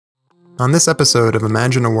On this episode of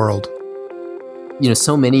Imagine a World.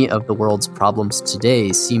 So many of the world's problems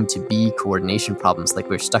today seem to be coordination problems. Like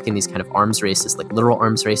we're stuck in these kind of arms races, like literal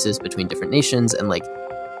arms races between different nations and like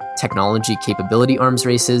technology capability arms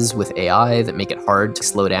races with AI that make it hard to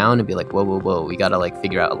slow down and be like, whoa, we gotta like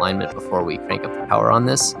figure out alignment before we crank up the power on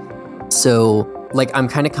this. So like I'm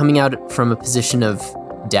kind of coming out from a position of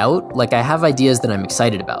doubt. Like I have ideas that I'm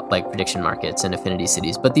excited about, like prediction markets and affinity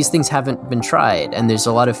cities, but these things haven't been tried and there's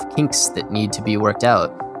a lot of kinks that need to be worked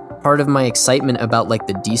out. Part of my excitement about like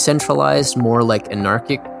the decentralized, more like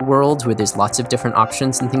anarchic world where there's lots of different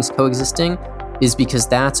options and things coexisting is because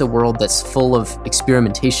that's a world that's full of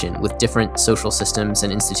experimentation with different social systems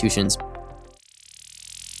and institutions.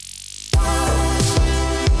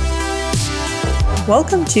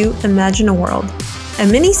 Welcome to Imagine a World, a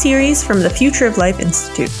mini-series from the Future of Life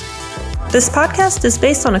Institute. This podcast is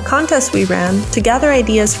based on a contest we ran to gather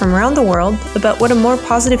ideas from around the world about what a more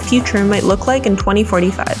positive future might look like in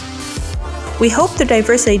 2045. We hope the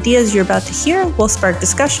diverse ideas you're about to hear will spark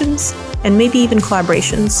discussions and maybe even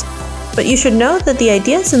collaborations. But you should know that the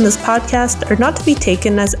ideas in this podcast are not to be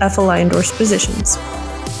taken as FLI-endorsed positions.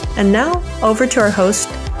 And now, over to our host,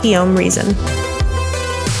 Guillaume Reason.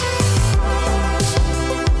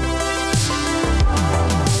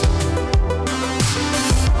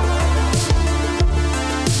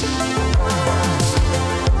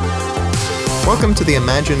 Welcome to the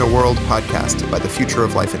Imagine a World podcast by the Future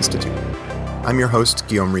of Life Institute. I'm your host,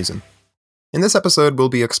 Guillaume Reason. In this episode, we'll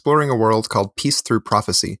be exploring a world called Peace Through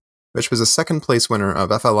Prophecy, which was a second-place winner of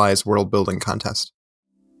FLI's world-building contest.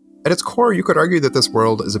 At its core, you could argue that this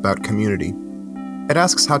world is about community. It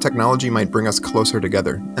asks how technology might bring us closer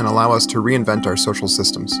together and allow us to reinvent our social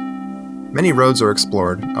systems. Many roads are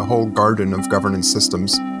explored, a whole garden of governance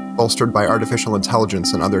systems, bolstered by artificial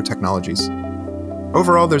intelligence and other technologies.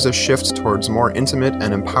 Overall, there's a shift towards more intimate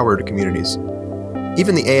and empowered communities.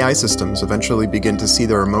 Even the AI systems eventually begin to see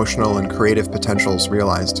their emotional and creative potentials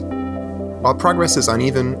realized. While progress is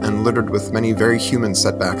uneven and littered with many very human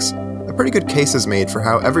setbacks, a pretty good case is made for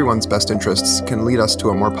how everyone's best interests can lead us to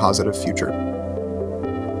a more positive future.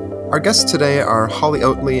 Our guests today are Holly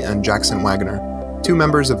Oatley and Jackson Wagner, two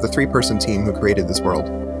members of the three-person team who created this world.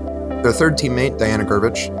 Their third teammate, Diana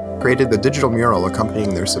Gurvich, created the digital mural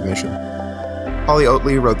accompanying their submission. Holly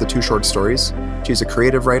Oatley wrote the two short stories. She's a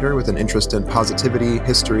creative writer with an interest in positivity,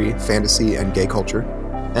 history, fantasy, and gay culture.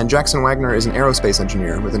 And Jackson Wagner is an aerospace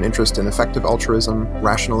engineer with an interest in effective altruism,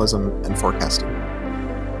 rationalism, and forecasting.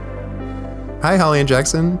 Hi, Holly and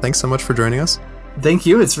Jackson. Thanks so much for joining us. Thank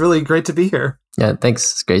you. It's really great to be here. Yeah,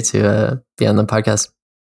 thanks. It's great to be on the podcast.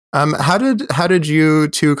 How did you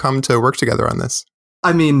two come to work together on this?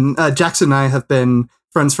 I mean, Jackson and I have been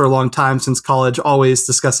friends for a long time, since college, always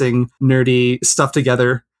discussing nerdy stuff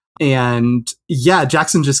together. And yeah,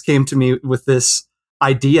 Jackson just came to me with this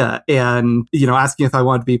idea and, asking if I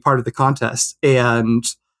wanted to be part of the contest. And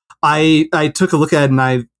I took a look at it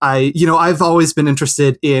and I've always been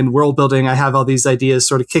interested in world building. I have all these ideas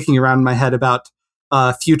sort of kicking around in my head about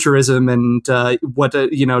futurism and what,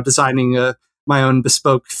 designing my own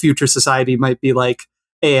bespoke future society might be like.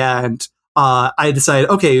 And I decided,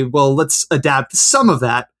 okay, well, let's adapt some of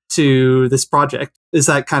that to this project. Is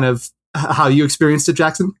that kind of how you experienced it,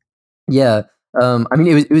 Jackson? Yeah.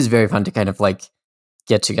 It was very fun to kind of like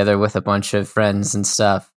get together with a bunch of friends and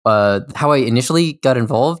stuff. How I initially got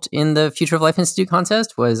involved in the Future of Life Institute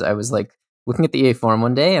contest was I was like looking at the EA forum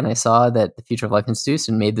one day and I saw that the Future of Life Institute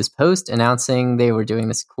made this post announcing they were doing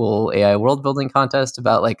this cool AI world building contest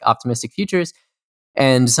about like optimistic futures.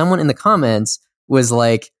 And someone in the comments was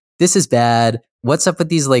like, this is bad. What's up with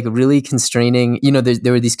these like really constraining,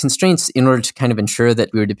 there were these constraints in order to kind of ensure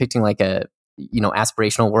that we were depicting like a,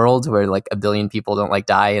 aspirational world where like a billion people don't like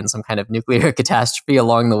die in some kind of nuclear catastrophe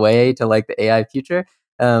along the way to like the AI future.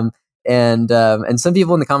 And some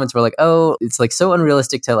people in the comments were like, oh, it's like so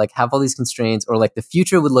unrealistic to like have all these constraints, or like the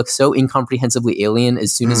future would look so incomprehensibly alien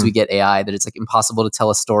as soon as we get AI that it's like impossible to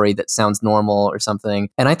tell a story that sounds normal or something.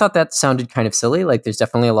 And I thought that sounded kind of silly. Like there's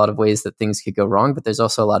definitely a lot of ways that things could go wrong, but there's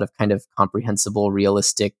also a lot of kind of comprehensible,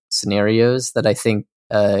 realistic scenarios that I think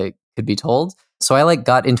could be told. So I like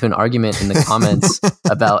got into an argument in the comments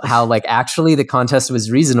about how like actually the contest was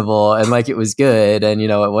reasonable and like it was good and,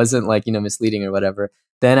 it wasn't like, misleading or whatever.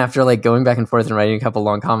 Then after like going back and forth and writing a couple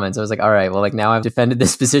long comments, I was like, all right, well, like now I've defended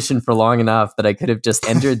this position for long enough that I could have just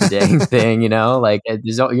entered the dang thing, like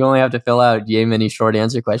you only have to fill out yay many short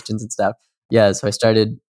answer questions and stuff. Yeah. So I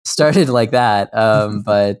started like that.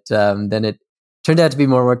 But then it turned out to be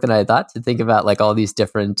more work than I thought to think about like all these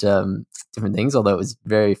different things, although it was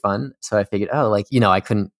very fun. So I figured, I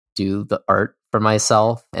couldn't do the art for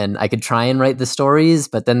myself, and I could try and write the stories,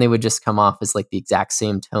 but then they would just come off as like the exact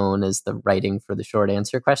same tone as the writing for the short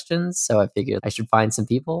answer questions. So I figured I should find some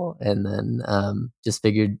people, and then just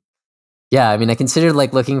figured, yeah, I mean, I considered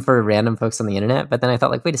like looking for random folks on the internet, but then I thought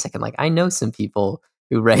like, wait a second, like I know some people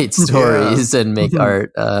who write stories and make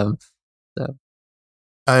art. Do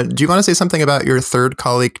you want to say something about your third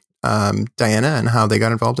colleague, Diana, and how they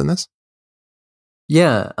got involved in this?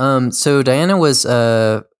 Yeah. So Diana was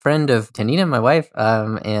a friend of Tandina, my wife,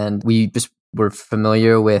 and we just were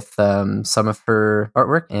familiar with some of her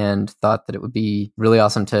artwork and thought that it would be really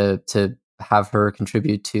awesome to have her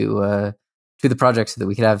contribute to the project so that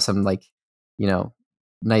we could have some like,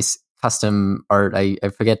 nice custom art. I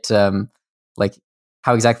forget like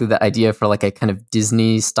how exactly the idea for like a kind of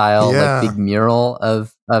Disney style like big mural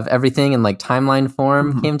of everything in like timeline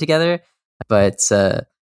form came together, but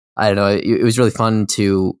I don't know. It was really fun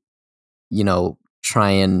to,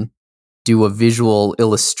 try and do a visual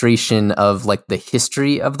illustration of like the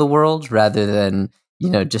history of the world rather than,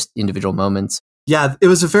 just individual moments. Yeah, it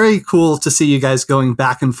was very cool to see you guys going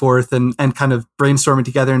back and forth and kind of brainstorming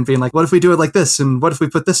together and being like, what if we do it like this? And what if we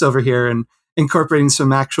put this over here? And incorporating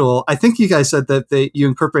some actual, I think you guys said that you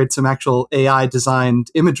incorporated some actual AI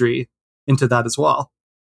designed imagery into that as well.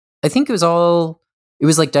 I think it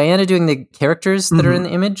was like Diana doing the characters that are in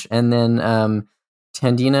the image, and then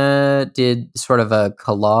Tandina did sort of a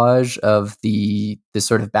collage of the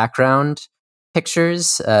sort of background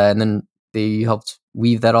pictures, and then they helped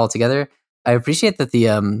weave that all together. I appreciate that the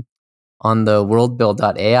on the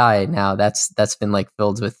worldbuild.ai now that's been like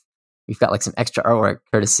filled with, we've got like some extra artwork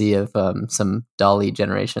courtesy of some DALL-E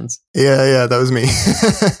generations. Yeah, that was me.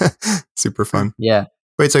 Super fun. Yeah.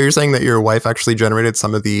 Wait, so you're saying that your wife actually generated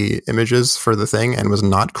some of the images for the thing and was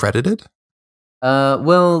not credited?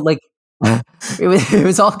 Well, like it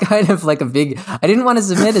was all kind of like a big, I didn't want to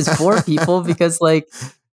submit as 4 people because like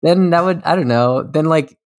then that would, I don't know, then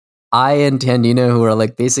like I and Tandina, who are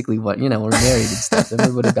like basically we're married and stuff, then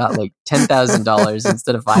we would have got like $10,000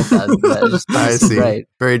 instead of $5,000. I see. Right.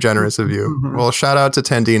 Very generous of you. Well, shout out to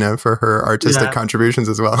Tandina for her artistic contributions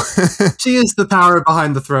as well. She is the power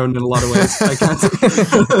behind the throne in a lot of ways. I can't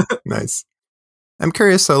say. Nice. I'm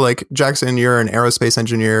curious. So, like Jackson, you're an aerospace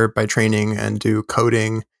engineer by training and do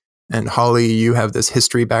coding, and Holly, you have this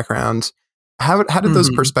history background. How did those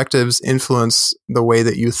perspectives influence the way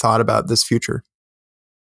that you thought about this future?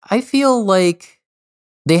 I feel like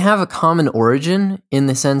they have a common origin in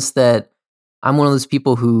the sense that I'm one of those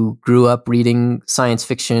people who grew up reading science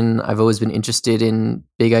fiction. I've always been interested in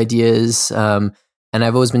big ideas, and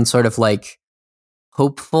I've always been sort of like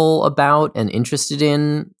hopeful about and interested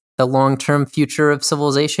in the long-term future of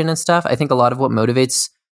civilization and stuff. I think a lot of what motivates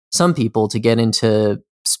some people to get into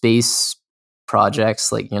space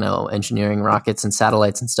projects, like, engineering rockets and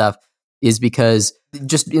satellites and stuff, is because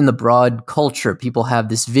just in the broad culture, people have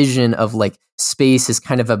this vision of like space as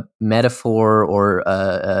kind of a metaphor or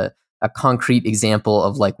a concrete example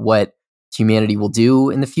of like what humanity will do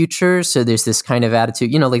in the future. So there's this kind of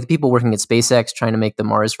attitude, like the people working at SpaceX trying to make the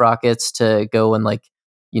Mars rockets to go and like,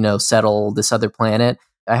 settle this other planet.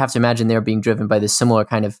 I have to imagine they're being driven by this similar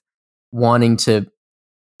kind of wanting to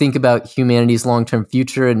think about humanity's long-term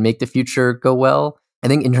future and make the future go well. I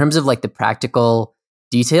think in terms of like the practical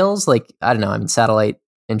details, like, I don't know, I mean, satellite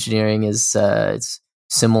engineering is it's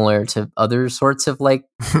similar to other sorts of like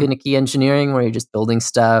finicky engineering where you're just building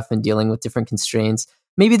stuff and dealing with different constraints.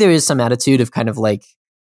 Maybe there is some attitude of kind of like,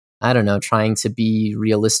 I don't know, trying to be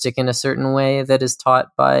realistic in a certain way that is taught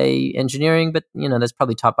by engineering, but that's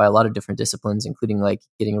probably taught by a lot of different disciplines, including like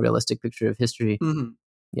getting a realistic picture of history.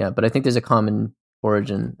 Yeah, but I think there's a common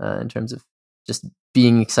origin in terms of just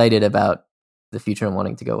being excited about the future and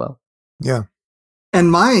wanting to go well. Yeah.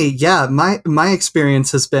 And my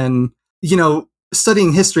experience has been,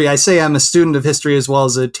 studying history. I say I'm a student of history as well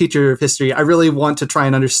as a teacher of history. I really want to try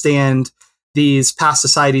and understand these past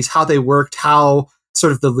societies, how they worked, how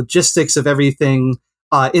sort of the logistics of everything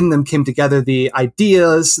in them came together, the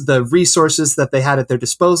ideas, the resources that they had at their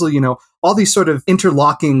disposal, all these sort of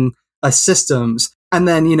interlocking systems. And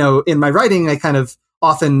then, in my writing, I kind of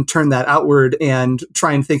often turn that outward and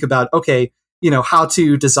try and think about, okay, how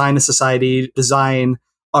to design a society, design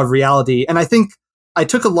a reality. And I think I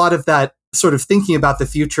took a lot of that sort of thinking about the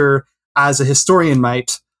future as a historian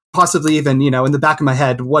might, possibly even, in the back of my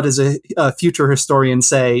head, what does a future historian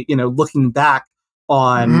say, looking back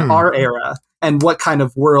on our era and what kind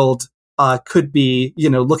of world could be,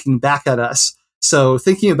 looking back at us. So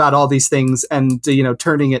thinking about all these things and,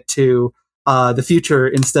 turning it to the future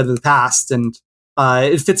instead of the past. And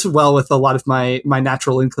it fits well with a lot of my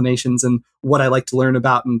natural inclinations and what I like to learn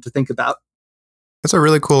about and to think about. It's a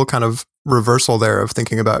really cool kind of reversal there of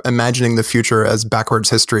thinking about imagining the future as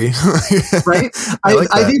backwards history. Right?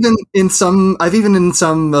 I've even in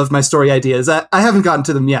some of my story ideas, I haven't gotten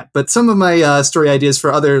to them yet, but some of my story ideas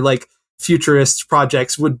for other like futurist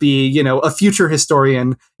projects would be, you know, a future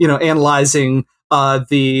historian, you know, analyzing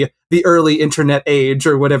the early internet age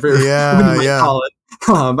or whatever you might call it.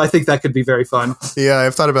 I think that could be very fun. Yeah,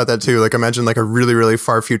 I've thought about that too. Like imagine like a really, really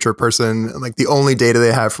far future person, like the only data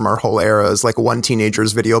they have from our whole era is like one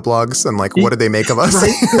teenager's video blogs and like what do they make of us?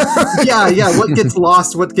 Right? Yeah. What gets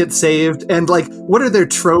lost, what gets saved, and like what are their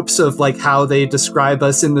tropes of like how they describe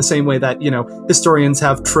us in the same way that, you know, historians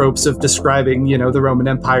have tropes of describing, you know, the Roman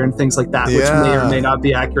Empire and things like that, which may or may not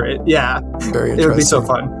be accurate. Yeah. Very interesting. It would be so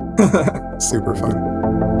fun. Super fun.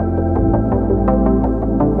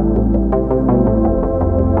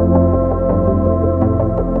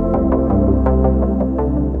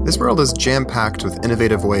 This world is jam-packed with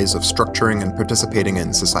innovative ways of structuring and participating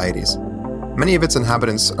in societies. Many of its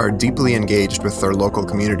inhabitants are deeply engaged with their local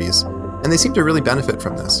communities, and they seem to really benefit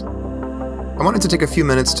from this. I wanted to take a few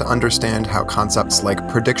minutes to understand how concepts like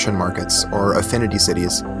prediction markets or affinity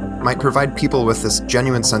cities might provide people with this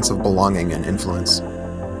genuine sense of belonging and influence.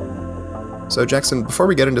 So Jackson, before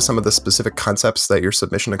we get into some of the specific concepts that your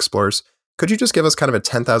submission explores, could you just give us kind of a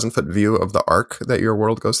 10,000-foot view of the arc that your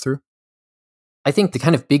world goes through? I think the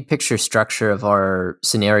kind of big picture structure of our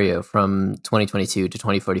scenario from 2022 to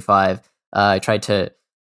 2045, I tried to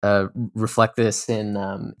reflect this in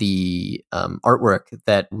the artwork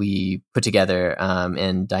that we put together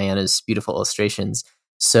and Diana's beautiful illustrations.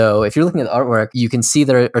 So if you're looking at the artwork, you can see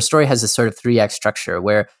that our story has this sort of 3-act structure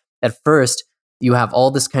where at first you have all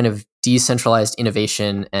this kind of decentralized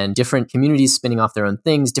innovation and different communities spinning off their own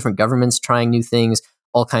things, different governments trying new things,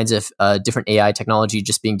 all kinds of different AI technology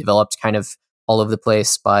just being developed kind of all over the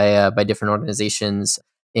place by different organizations.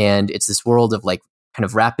 And it's this world of like kind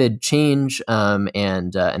of rapid change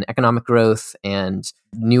and economic growth and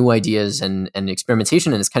new ideas and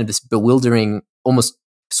experimentation. And it's kind of this bewildering, almost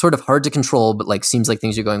sort of hard to control, but like seems like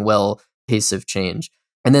things are going well, pace of change.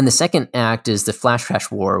 And then the second act is the Flash Crash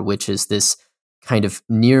War, which is this kind of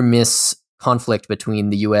near miss conflict between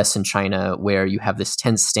the US and China, where you have this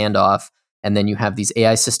tense standoff. And then you have these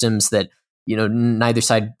AI systems that, you know, neither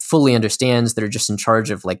side fully understands, that are just in charge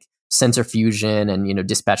of like sensor fusion and, you know,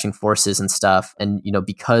 dispatching forces and stuff. And, you know,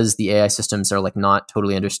 because the AI systems are like not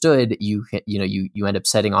totally understood, you end up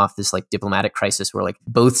setting off this like diplomatic crisis where like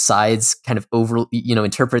both sides kind of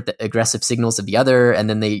interpret the aggressive signals of the other. And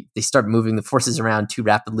then they start moving the forces around too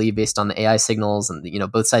rapidly based on the AI signals. And, you know,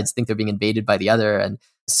 both sides think they're being invaded by the other. And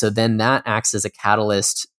so then that acts as a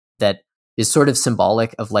catalyst that is sort of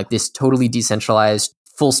symbolic of like this totally decentralized,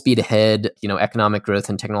 full speed ahead, you know, economic growth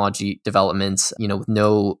and technology developments, you know, with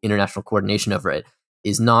no international coordination over it,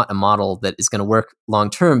 is not a model that is going to work long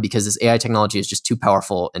term because this AI technology is just too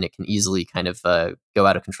powerful and it can easily kind of go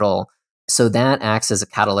out of control. So that acts as a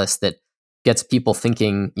catalyst that gets people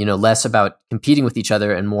thinking, you know, less about competing with each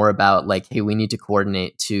other and more about like, hey, we need to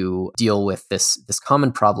coordinate to deal with this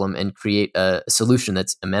common problem and create a solution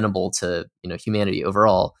that's amenable to, you know, humanity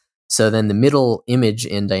overall. So then the middle image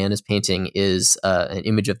in Diana's painting is an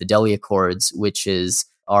image of the Delhi Accords, which is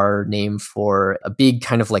our name for a big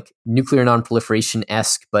kind of like nuclear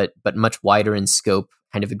non-proliferation-esque, but much wider in scope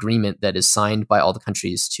kind of agreement that is signed by all the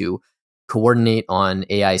countries to coordinate on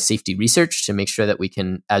AI safety research to make sure that we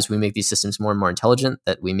can, as we make these systems more and more intelligent,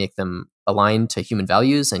 that we make them aligned to human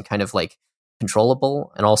values and kind of like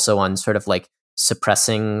controllable, and also on sort of like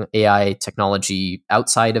suppressing AI technology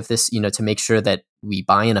outside of this, you know, to make sure that we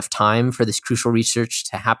buy enough time for this crucial research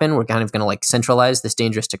to happen. We're kind of going to like centralize this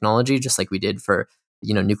dangerous technology, just like we did for,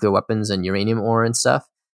 you know, nuclear weapons and uranium ore and stuff.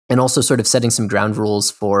 And also sort of setting some ground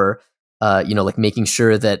rules for, you know, like making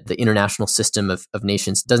sure that the international system of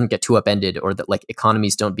nations doesn't get too upended, or that like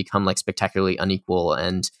economies don't become like spectacularly unequal,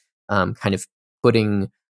 and kind of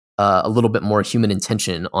putting a little bit more human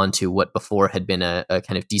intention onto what before had been a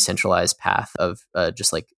kind of decentralized path of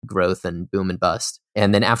just like growth and boom and bust.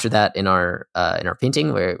 And then after that, in our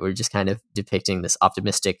painting, we're just kind of depicting this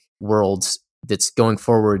optimistic world that's going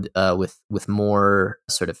forward with more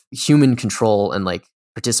sort of human control and like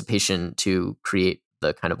participation to create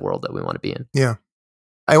the kind of world that we want to be in. Yeah.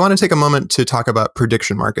 I want to take a moment to talk about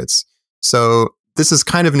prediction markets. So this is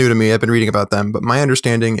kind of new to me. I've been reading about them, but my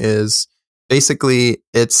understanding is basically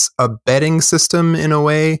it's a betting system in a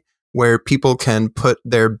way where people can put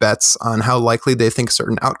their bets on how likely they think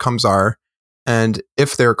certain outcomes are. And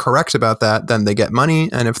if they're correct about that, then they get money.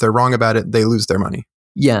 And if they're wrong about it, they lose their money.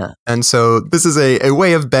 Yeah. And so this is a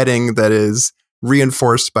way of betting that is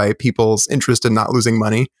reinforced by people's interest in not losing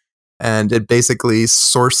money. and it basically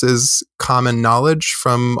sources common knowledge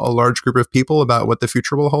from a large group of people about what the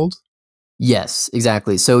future will hold? Yes,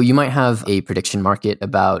 exactly. So you might have a prediction market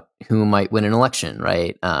about who might win an election,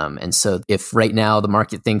 right? And so if right now the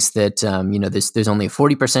market thinks that there's only a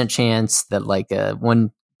 40% chance that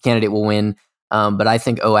one candidate will win, but I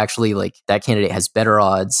think actually like that candidate has better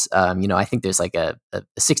odds. I think there's like a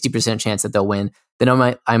 60% chance that they'll win.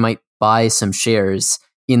 Then I might buy some shares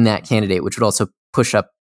in that candidate, which would also push up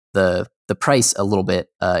the price a little bit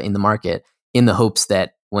in the market, in the hopes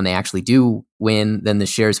that when they actually do win, then the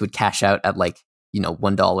shares would cash out at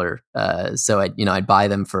 $1. So I'd buy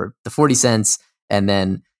them for the 40 cents, and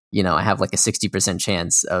then I have like a 60%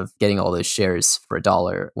 chance of getting all those shares for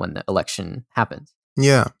 $1 when the election happens.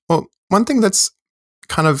 Yeah. Well, one thing that's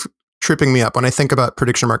kind of tripping me up when I think about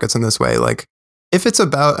prediction markets in this way, like if it's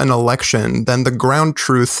about an election, then the ground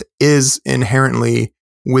truth is inherently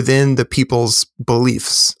within the people's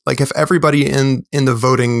beliefs. Like if everybody in the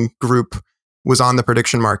voting group was on the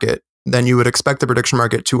prediction market, then you would expect the prediction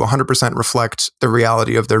market to 100% reflect the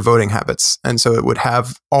reality of their voting habits. And so it would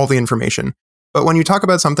have all the information. But when you talk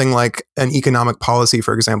about something like an economic policy,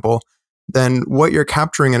 for example, then what you're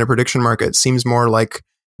capturing in a prediction market seems more like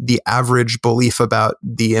the average belief about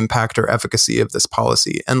the impact or efficacy of this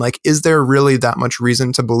policy. And like, is there really that much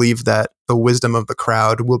reason to believe that the wisdom of the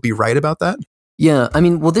crowd will be right about that? Yeah, I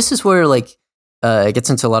mean, well, this is where it gets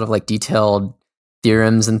into a lot of detailed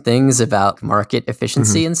theorems and things about market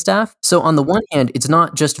efficiency and stuff. So on the one hand, it's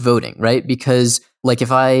not just voting, right? Because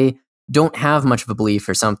if I don't have much of a belief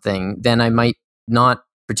or something, then I might not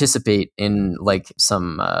participate in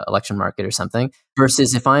some election market or something,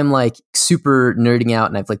 versus if I'm super nerding out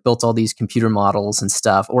and I've built all these computer models and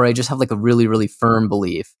stuff, or I just have a really, really firm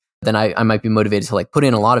belief, then I might be motivated to put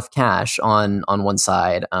in a lot of cash on one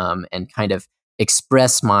side and kind of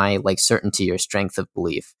express my certainty or strength of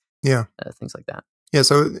belief. Yeah. Things like that. Yeah.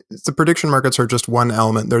 So the prediction markets are just one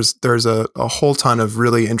element. There's a whole ton of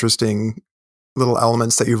really interesting little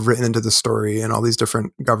elements that you've written into the story in all these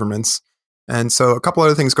different governments. And so a couple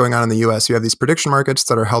other things going on in the US. You have these prediction markets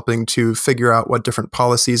that are helping to figure out what different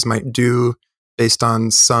policies might do based on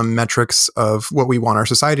some metrics of what we want our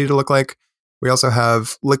society to look like. We also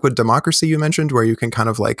have liquid democracy, you mentioned, where you can kind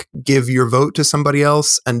of give your vote to somebody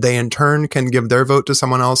else and they in turn can give their vote to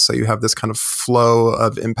someone else. So you have this kind of flow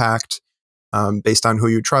of impact based on who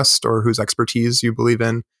you trust or whose expertise you believe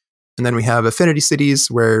in. And then we have affinity cities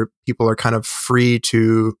where people are kind of free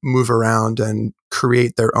to move around and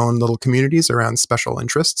create their own little communities around special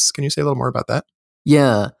interests. Can you say a little more about that?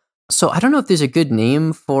 Yeah. So I don't know if there's a good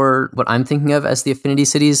name for what I'm thinking of as the affinity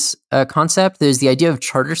cities concept. There's the idea of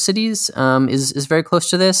charter cities is very close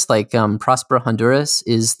to this. Prospera Honduras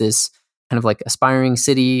is this kind of aspiring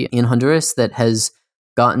city in Honduras that has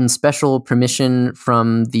gotten special permission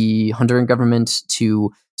from the Honduran government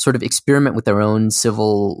to sort of experiment with their own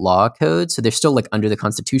civil law code. So they're still under the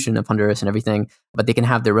Constitution of Honduras and everything, but they can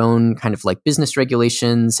have their own kind of business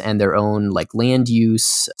regulations and their own land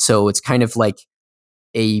use. So it's kind of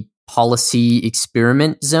a policy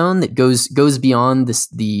experiment zone that goes beyond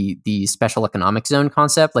the special economic zone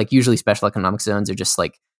concept. Usually special economic zones are just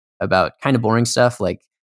about kind of boring stuff like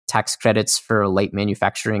tax credits for light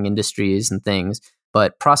manufacturing industries and things.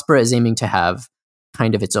 But Prospera is aiming to have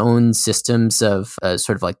kind of its own systems of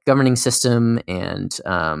sort of governing system and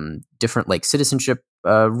different citizenship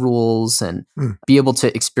rules, and be able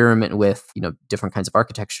to experiment with different kinds of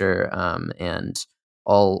architecture and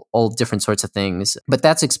all different sorts of things. But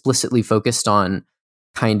that's explicitly focused on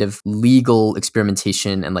kind of legal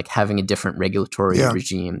experimentation and having a different regulatory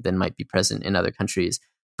regime than might be present in other countries.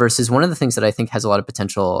 Versus one of the things that I think has a lot of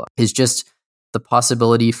potential is just the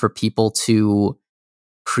possibility for people to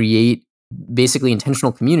create basically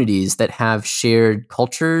intentional communities that have shared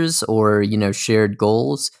cultures or shared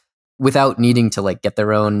goals without needing to get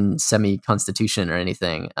their own semi-constitution or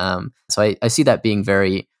anything. So I see that being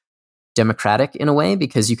very democratic in a way,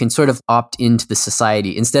 because you can sort of opt into the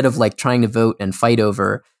society instead of trying to vote and fight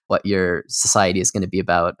over what your society is going to be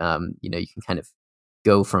about. You can kind of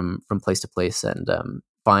go from place to place and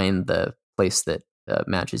find the place that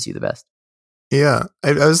matches you the best. Yeah,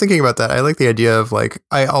 I was thinking about that. I like the idea of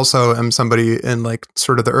I also am somebody in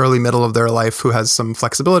sort of the early middle of their life who has some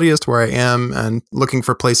flexibility as to where I am and looking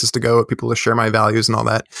for places to go, people to share my values and all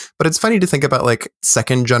that. But it's funny to think about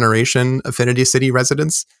second generation affinity city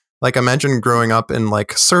residents. Imagine growing up in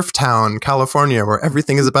Surf Town, California, where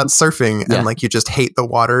everything is about surfing and you just hate the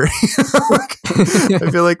water. I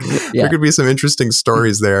feel there could be some interesting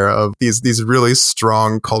stories there of these really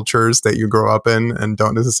strong cultures that you grow up in and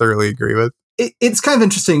don't necessarily agree with. It's kind of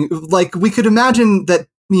interesting. We could imagine that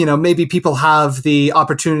maybe people have the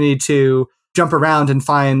opportunity to jump around and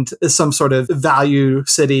find some sort of value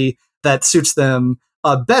city that suits them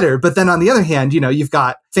better. But then on the other hand, you've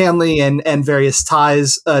got family and various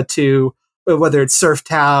ties to whether it's surf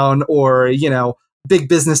town or, big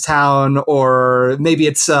business town, or maybe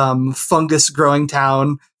it's fungus growing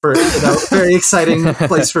town for, very exciting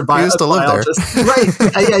place for used to live biologists.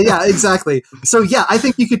 Right. Yeah, exactly. So yeah, I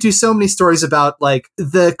think you could do so many stories about like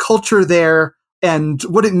the culture there and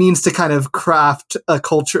what it means to kind of craft a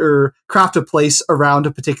place around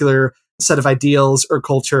a particular set of ideals or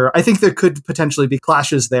culture. I think there could potentially be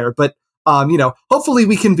clashes there, but hopefully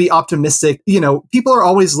we can be optimistic. People are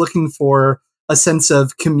always looking for a sense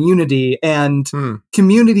of community, and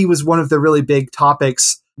community was one of the really big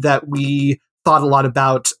topics that we thought a lot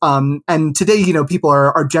about. And today, people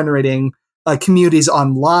are generating communities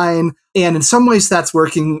online, and in some ways that's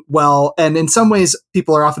working well. And in some ways,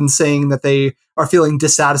 people are often saying that they are feeling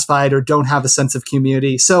dissatisfied or don't have a sense of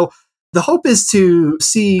community. So the hope is to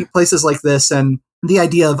see places like this and the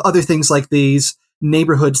idea of other things like these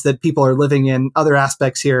neighborhoods that people are living in, other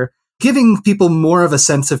aspects here, giving people more of a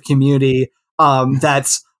sense of community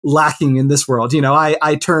that's lacking in this world.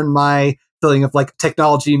 I turn my feeling of like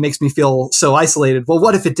technology makes me feel so isolated. Well,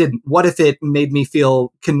 what if it didn't? What if it made me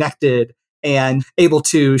feel connected and able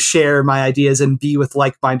to share my ideas and be with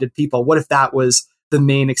like-minded people? What if that was the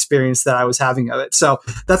main experience that I was having of it? So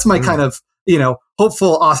that's my kind of,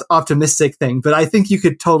 hopeful, optimistic thing. But I think you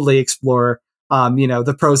could totally explore,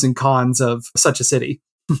 the pros and cons of such a city.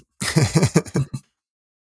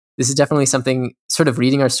 This is definitely something, sort of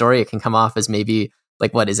reading our story, it can come off as maybe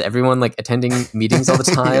like, what is everyone like attending meetings all the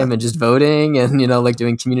time and just voting and, like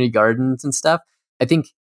doing community gardens and stuff? I think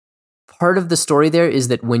part of the story there is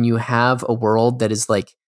that when you have a world that is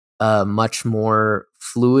like much more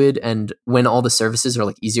fluid and when all the services are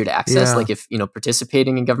like easier to access, like if,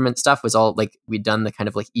 participating in government stuff was all like, we'd done the kind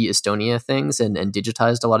of like e-Estonia things and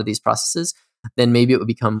digitized a lot of these processes, then maybe it would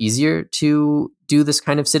become easier to do this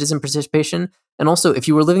kind of citizen participation. And also, if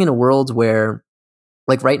you were living in a world where,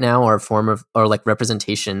 like right now, our form of, or like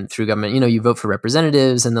representation through government, you vote for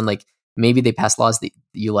representatives and then like maybe they pass laws that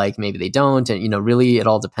you like, maybe they don't. And, really it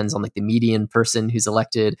all depends on like the median person who's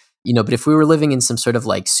elected, but if we were living in some sort of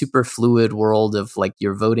like super fluid world of like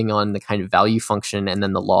you're voting on the kind of value function and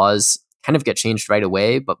then the laws kind of get changed right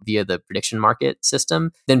away, but via the prediction market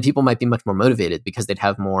system, then people might be much more motivated because they'd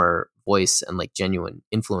have more voice and like genuine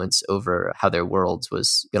influence over how their worlds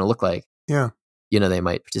was going to look like. Yeah. They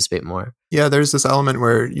might participate more. Yeah, there's this element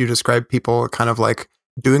where you describe people kind of like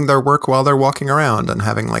doing their work while they're walking around and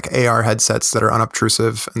having like AR headsets that are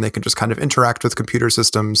unobtrusive and they can just kind of interact with computer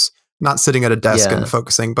systems, not sitting at a desk and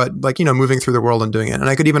focusing, but like, moving through the world and doing it. And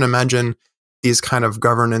I could even imagine these kind of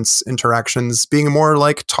governance interactions being more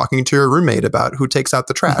like talking to your roommate about who takes out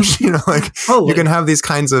the trash. Totally. You can have these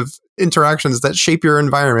kinds of interactions that shape your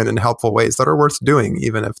environment in helpful ways that are worth doing,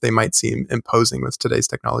 even if they might seem imposing with today's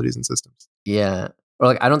technologies and systems. Yeah. Or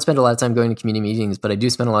like, I don't spend a lot of time going to community meetings, but I do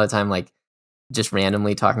spend a lot of time like just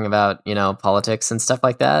randomly talking about, politics and stuff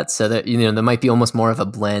like that. So that, there might be almost more of a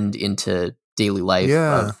blend into daily life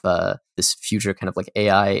of this future kind of like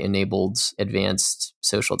AI enabled advanced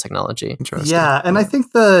social technology. Interesting. Yeah. And I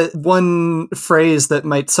think the one phrase that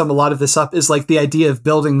might sum a lot of this up is like the idea of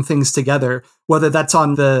building things together, whether that's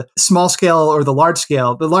on the small scale or the large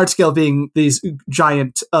scale being these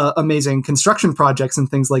giant, amazing construction projects and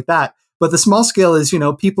things like that. But the small scale is,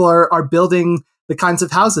 people are building the kinds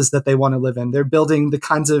of houses that they want to live in. They're building the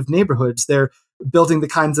kinds of neighborhoods. They're building the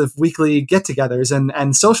kinds of weekly get-togethers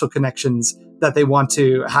and social connections that they want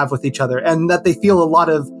to have with each other, and that they feel a lot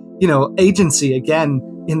of, agency again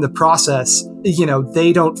in the process.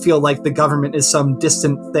 They don't feel like the government is some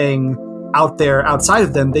distant thing out there outside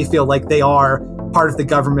of them. They feel like they are part of the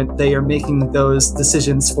government. They are making those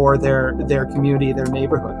decisions for their community, their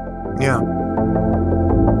neighborhood. Yeah.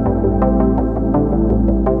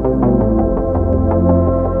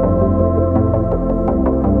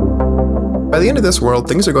 By the end of this world,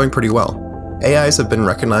 things are going pretty well. AIs have been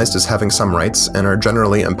recognized as having some rights and are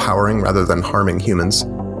generally empowering rather than harming humans.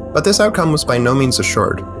 But this outcome was by no means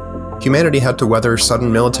assured. Humanity had to weather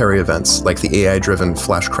sudden military events like the AI-driven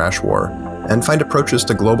Flash Crash War and find approaches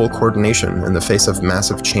to global coordination in the face of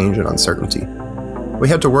massive change and uncertainty. We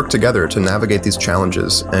had to work together to navigate these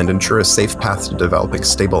challenges and ensure a safe path to developing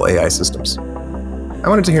stable AI systems. I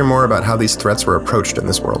wanted to hear more about how these threats were approached in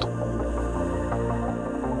this world.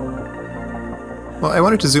 Well, I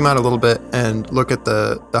wanted to zoom out a little bit and look at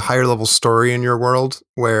the higher level story in your world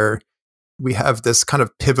where we have this kind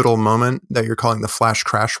of pivotal moment that you're calling the Flash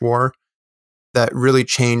Crash War that really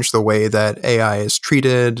changed the way that AI is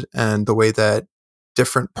treated and the way that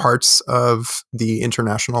different parts of the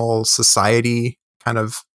international society kind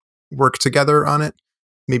of work together on it?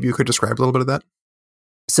 Maybe you could describe a little bit of that.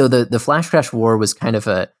 So the Flash Crash War was kind of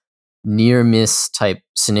a near miss type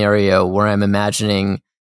scenario where I'm imagining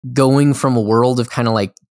going from a world of kind of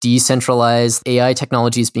like decentralized AI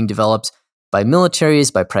technologies being developed by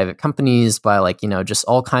militaries, by private companies, by like, just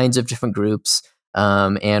all kinds of different groups.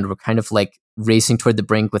 And we're kind of like racing toward the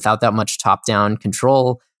brink without that much top-down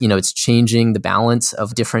control. It's changing the balance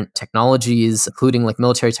of different technologies, including like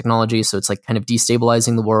military technology. So it's like kind of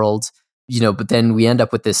destabilizing the world, but then we end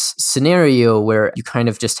up with this scenario where you kind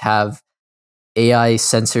of just have AI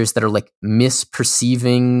sensors that are like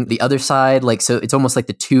misperceiving the other side. Like, so it's almost like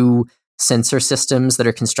the two sensor systems that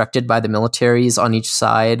are constructed by the militaries on each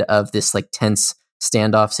side of this like tense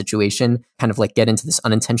standoff situation kind of like get into this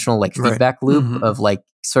unintentional like feedback loop of like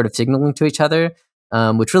sort of signaling to each other,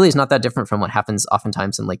 which really is not that different from what happens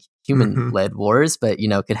oftentimes in like human-led wars, but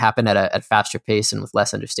could happen at a faster pace and with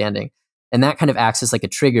less understanding. And that kind of acts as like a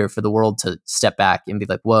trigger for the world to step back and be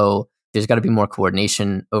like, whoa, there's got to be more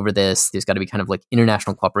coordination over this. There's got to be kind of like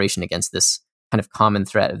international cooperation against this kind of common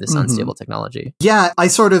threat of this unstable technology. Yeah, I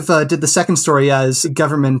sort of did the second story as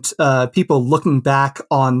government people looking back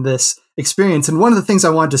on this experience. And one of the things I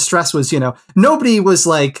wanted to stress was, nobody was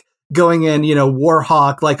like going in, war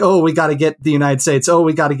hawk, like, oh, we got to get the United States. Oh,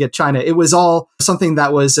 we got to get China. It was all something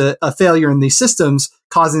that was a failure in these systems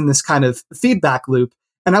causing this kind of feedback loop.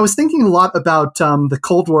 And I was thinking a lot about the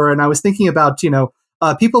Cold War, and I was thinking about,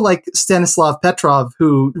 people like Stanislav Petrov,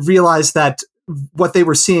 who realized that what they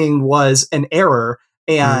were seeing was an error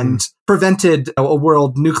and prevented a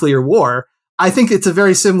world nuclear war. I think it's a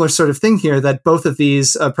very similar sort of thing here, that both of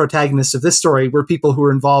these protagonists of this story were people who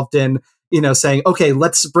were involved in, saying, okay,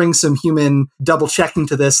 let's bring some human double checking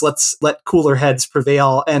to this. Let's let cooler heads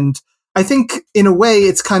prevail. And I think in a way,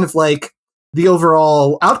 it's kind of like the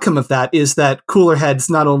overall outcome of that is that cooler heads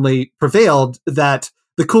not only prevailed, that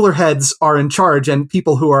the cooler heads are in charge, and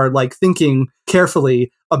people who are like thinking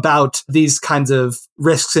carefully about these kinds of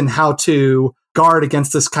risks and how to guard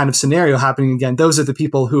against this kind of scenario happening again. Those are the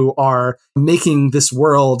people who are making this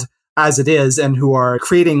world as it is and who are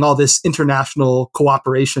creating all this international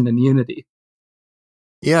cooperation and unity.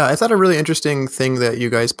 Yeah, I thought a really interesting thing that you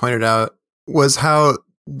guys pointed out was how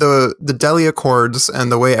the Delhi Accords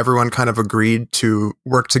and the way everyone kind of agreed to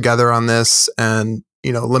work together on this and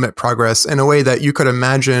limit progress in a way that you could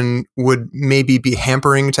imagine would maybe be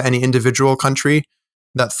hampering to any individual country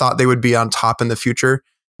that thought they would be on top in the future.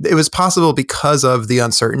 It was possible because of the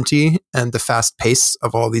uncertainty and the fast pace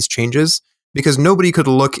of all these changes, because nobody could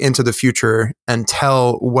look into the future and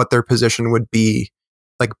tell what their position would be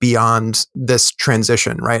like beyond this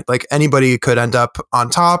transition, right? Like anybody could end up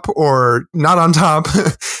on top or not on top.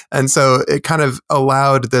 And so it kind of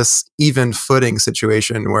allowed this even footing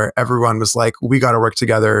situation where everyone was like, we got to work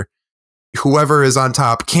together. Whoever is on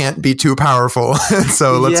top can't be too powerful.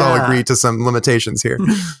 So let's all agree to some limitations here.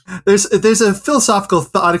 There's a philosophical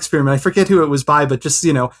thought experiment. I forget who it was by, but just,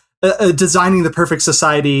 designing the perfect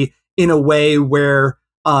society in a way where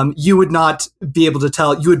you would not be able to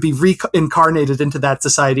tell, you would be reincarnated into that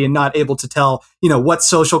society and not able to tell, what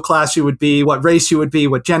social class you would be, what race you would be,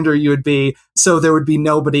 what gender you would be. So there would be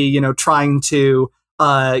nobody, trying to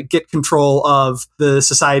get control of the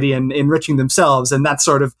society and enriching themselves. And that's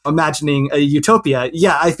sort of imagining a utopia.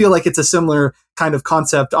 Yeah, I feel like it's a similar kind of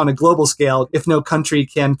concept on a global scale. If no country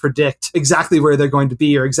can predict exactly where they're going to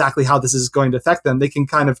be or exactly how this is going to affect them, they can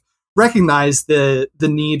kind of recognize the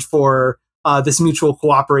need for this mutual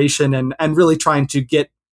cooperation and really trying to get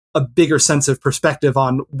a bigger sense of perspective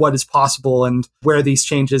on what is possible and where these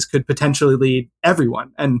changes could potentially lead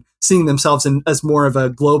everyone, and seeing themselves as more of a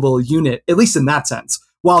global unit, at least in that sense,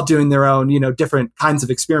 while doing their own, different kinds of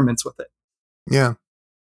experiments with it. Yeah.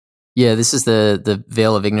 Yeah, this is the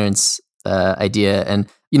veil of ignorance idea. And,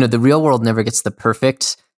 the real world never gets the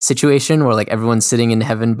perfect situation where like everyone's sitting in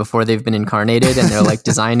heaven before they've been incarnated and they're like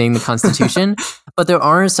designing the Constitution. But there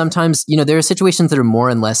are sometimes, there are situations that are more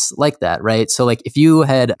and less like that, right? So like if you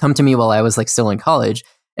had come to me while I was like still in college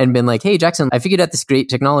and been like, hey, Jackson, I figured out this great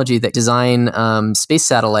technology that design space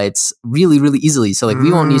satellites really, really easily. So like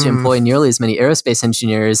we won't need to employ nearly as many aerospace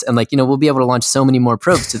engineers, and like, we'll be able to launch so many more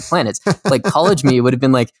probes to the planets. Like college me would have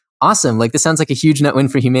been like, awesome. Like this sounds like a huge net win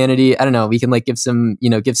for humanity. I don't know. We can like pay some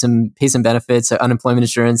benefits, unemployment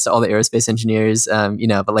insurance to all the aerospace engineers,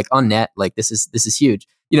 but like on net, like this is huge.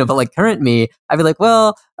 But like current me, I'd be like,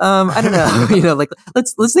 well, I don't know, like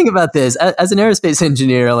let's think about this. As an aerospace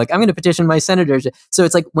engineer, like I'm going to petition my senator. So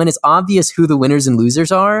it's like when it's obvious who the winners and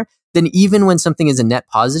losers are, then even when something is a net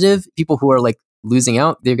positive, people who are like losing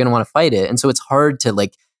out, they're going to want to fight it. And so it's hard to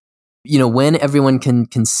like when everyone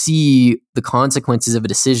can see the consequences of a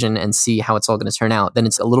decision and see how it's all going to turn out, then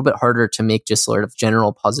it's a little bit harder to make just sort of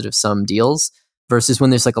general positive sum deals versus when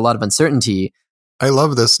there's like a lot of uncertainty. I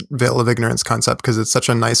love this veil of ignorance concept because it's such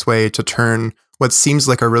a nice way to turn what seems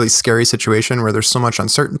like a really scary situation where there's so much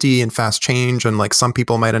uncertainty and fast change, and like some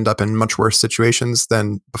people might end up in much worse situations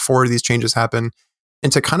than before these changes happen,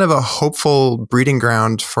 into kind of a hopeful breeding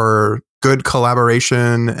ground for good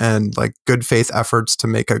collaboration and like good faith efforts to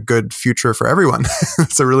make a good future for everyone.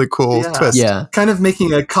 It's a really cool twist. Yeah. Kind of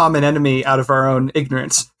making a common enemy out of our own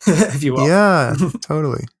ignorance, if you will. Yeah,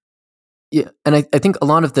 totally. Yeah, and I think a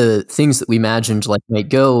lot of the things that we imagined like might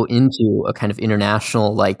go into a kind of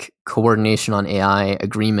international like coordination on AI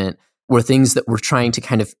agreement were things that were trying to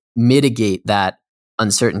kind of mitigate that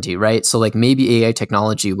uncertainty, right? So like maybe AI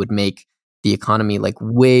technology would make the economy like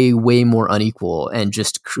way, way more unequal and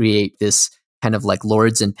just create this kind of like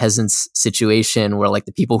lords and peasants situation where like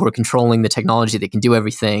the people who are controlling the technology that can do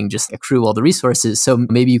everything just accrue all the resources. So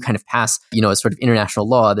maybe you kind of pass, a sort of international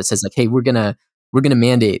law that says like, hey, we're going to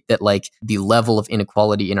mandate that like the level of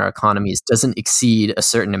inequality in our economies doesn't exceed a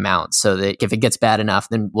certain amount, so that if it gets bad enough,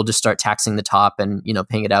 then we'll just start taxing the top and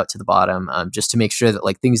paying it out to the bottom, just to make sure that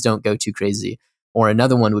like things don't go too crazy. Or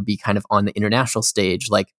another one would be kind of on the international stage,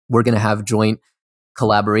 like we're going to have joint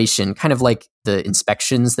collaboration, kind of like the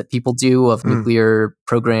inspections that people do of nuclear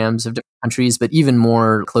programs of different countries, but even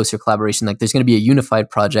more closer collaboration. Like there's going to be a unified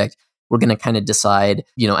project. We're going to kind of decide,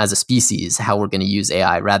 as a species, how we're going to use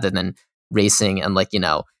AI rather than racing and like,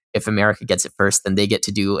 if America gets it first, then they get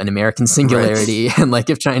to do an American singularity. Right. And like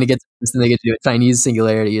if China gets it first, then they get to do a Chinese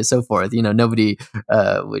singularity and so forth. Nobody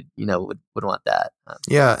would want that.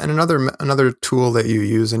 Yeah. And another tool that you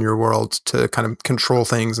use in your world to kind of control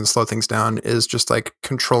things and slow things down is just like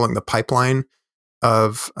controlling the pipeline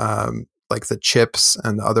of like the chips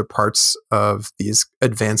and the other parts of these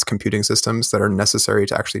advanced computing systems that are necessary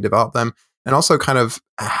to actually develop them. And also kind of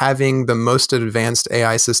having the most advanced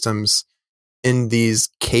AI systems in these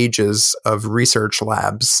cages of research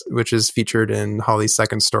labs, which is featured in Holly's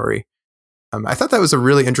second story. I thought that was a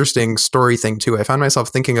really interesting story thing too. I found myself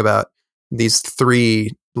thinking about these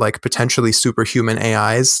three like potentially superhuman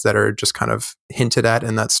AIs that are just kind of hinted at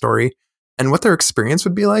in that story and what their experience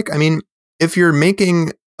would be like. I mean, if you're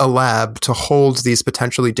making a lab to hold these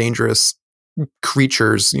potentially dangerous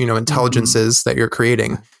creatures, intelligences that you're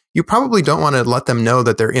creating, you probably don't want to let them know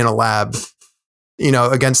that they're in a lab,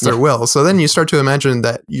 against their will. So then you start to imagine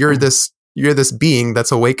that you're this being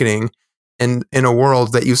that's awakening in a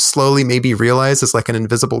world that you slowly maybe realize is like an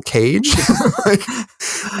invisible cage. Like,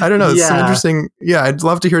 I don't know. It's some interesting. Yeah. I'd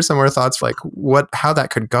love to hear some more thoughts, like how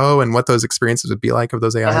that could go and what those experiences would be like of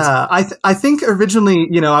those AIs. Yeah, I think originally,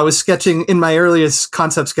 I was sketching in my earliest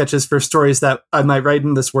concept sketches for stories that I might write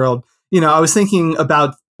in this world. I was thinking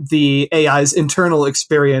about the AI's internal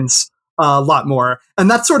experience a lot more.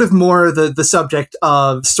 And that's sort of more the subject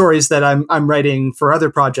of stories that I'm writing for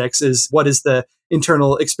other projects is what is the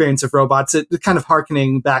internal experience of robots. It kind of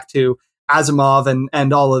hearkening back to Asimov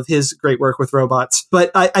and all of his great work with robots.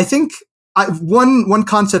 But I think one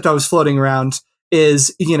concept I was floating around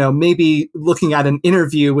is, maybe looking at an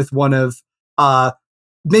interview with one of,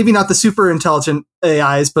 maybe not the super intelligent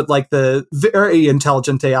AIs, but like the very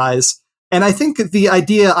intelligent AIs. And I think the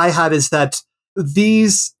idea I had is that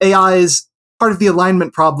these AIs, part of the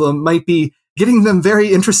alignment problem might be getting them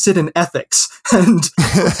very interested in ethics and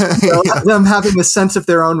them having a sense of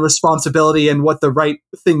their own responsibility and what the right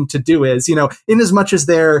thing to do is, in as much as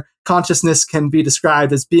their consciousness can be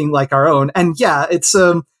described as being like our own. And yeah, it's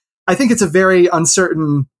I think it's a very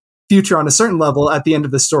uncertain future on a certain level at the end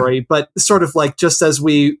of the story, but sort of like just as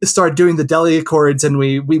we started doing the Delhi Accords and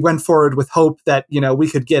we went forward with hope that, we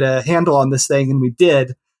could get a handle on this thing, and we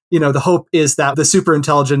did. The hope is that the super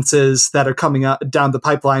intelligences that are coming up down the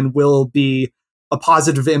pipeline will be a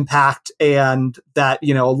positive impact, and that,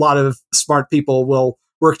 a lot of smart people will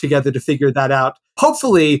work together to figure that out.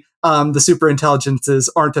 Hopefully, the super intelligences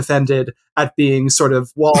aren't offended at being sort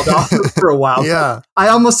of walled off for a while. Yeah. I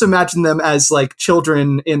almost imagine them as like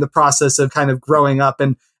children in the process of kind of growing up,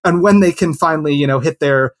 and when they can finally, hit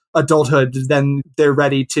their adulthood, then they're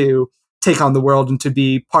ready to take on the world and to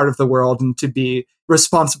be part of the world and to be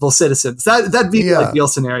responsible citizens. That'd be the ideal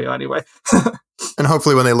scenario anyway. And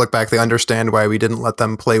hopefully when they look back, they understand why we didn't let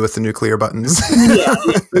them play with the nuclear buttons.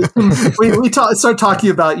 We start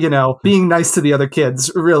talking about, being nice to the other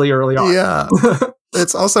kids really early on. Yeah.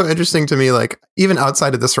 It's also interesting to me, like, even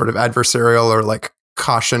outside of this sort of adversarial or like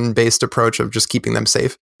caution-based approach of just keeping them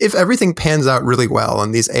safe, if everything pans out really well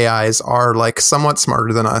and these AIs are like somewhat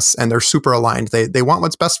smarter than us and they're super aligned, they want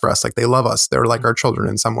what's best for us. Like they love us. They're like our children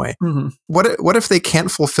in some way. Mm-hmm. What if they can't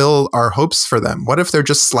fulfill our hopes for them? What if they're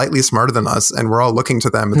just slightly smarter than us and we're all looking to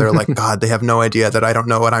them and they're like, God, they have no idea that I don't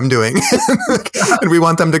know what I'm doing. And we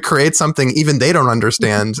want them to create something even they don't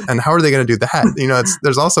understand. And how are they going to do that? You know,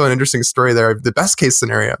 there's also an interesting story there. The best case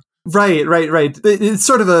scenario. Right. It's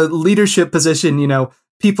sort of a leadership position, you know,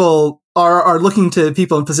 people are looking to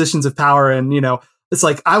people in positions of power and, you know, it's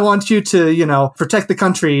like, I want you to, you know, protect the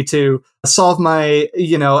country, to solve my,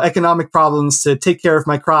 you know, economic problems, to take care of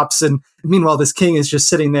my crops. And meanwhile, this king is just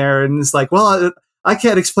sitting there and is like, well, I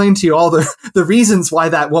can't explain to you all the reasons why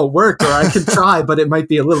that won't work, or I can try, but it might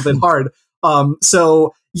be a little bit hard.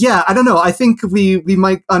 So yeah, I don't know. I think we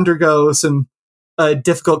might undergo some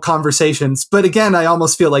difficult conversations, but again, I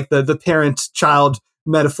almost feel like the parent-child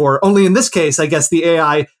metaphor, only in this case, I guess the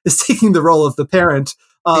AI is taking the role of the parent,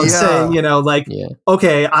 saying, you know, like,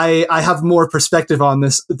 okay, I have more perspective on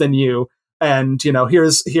this than you. And, you know,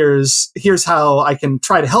 here's how I can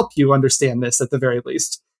try to help you understand this at the very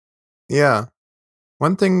least. Yeah.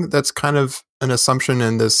 One thing that's kind of an assumption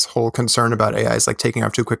in this whole concern about AIs like taking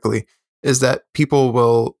off too quickly is that people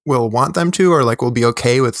will want them to, or like will be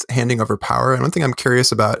okay with handing over power. And one thing I'm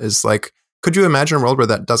curious about is like, could you imagine a world where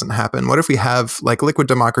that doesn't happen? What if we have like liquid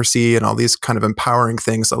democracy and all these kind of empowering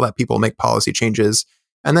things that let people make policy changes?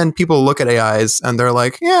 And then people look at AIs and they're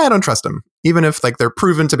like, yeah, I don't trust them. Even if like they're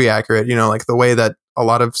proven to be accurate, you know, like the way that a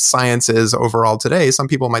lot of science is overall today, some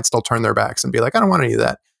people might still turn their backs and be like, I don't want any of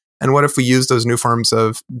that. And what if we use those new forms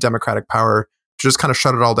of democratic power to just kind of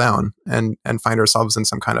shut it all down and find ourselves in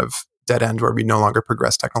some kind of dead end where we no longer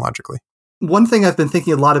progress technologically? One thing I've been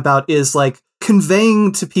thinking a lot about is like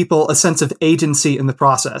conveying to people a sense of agency in the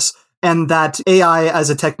process, and that AI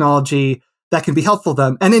as a technology that can be helpful to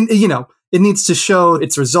them. And, you know, it needs to show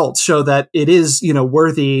its results, show that it is, you know,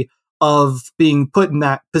 worthy of being put in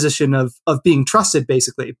that position of being trusted,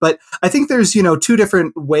 basically. But I think there's, you know, two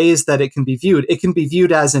different ways that it can be viewed. It can be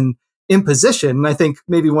viewed as an imposition. And I think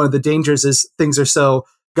maybe one of the dangers is things are so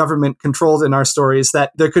government controlled in our stories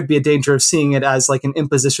that there could be a danger of seeing it as like an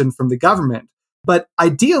imposition from the government. But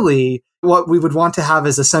ideally, what we would want to have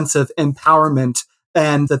is a sense of empowerment,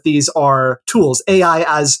 and that these are tools, AI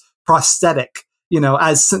as prosthetic, you know,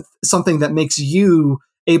 as something that makes you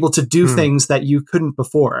able to do things that you couldn't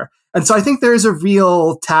before. And so I think there is a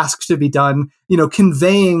real task to be done, you know,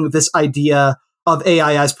 conveying this idea of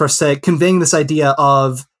AI as prosthetic, conveying this idea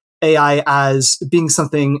of AI as being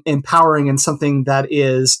something empowering and something that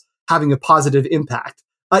is having a positive impact.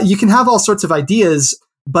 You can have all sorts of ideas,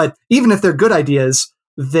 but even if they're good ideas,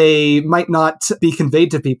 they might not be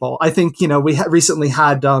conveyed to people. I think, you know, we recently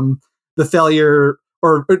had the failure,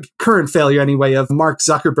 or current failure anyway, of Mark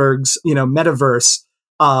Zuckerberg's, you know, metaverse.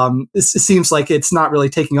 It seems like it's not really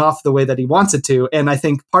taking off the way that he wants it to. And I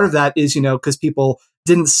think part of that is, you know, because people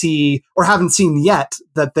didn't see or haven't seen yet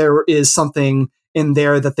that there is something in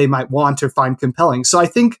there that they might want or find compelling. So I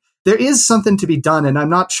think there is something to be done. And I'm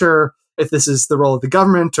not sure if this is the role of the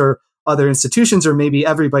government or other institutions, or maybe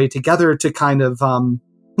everybody together to kind of,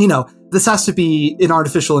 you know, this has to be an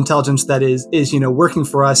artificial intelligence that is, you know, working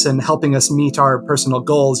for us and helping us meet our personal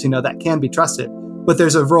goals, you know, that can be trusted. But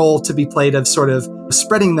there's a role to be played of sort of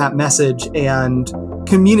spreading that message and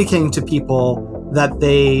communicating to people that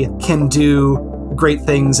they can do great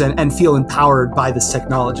things and feel empowered by this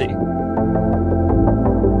technology.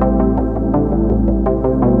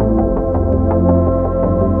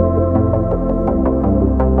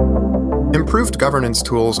 Improved governance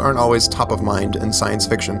tools aren't always top of mind in science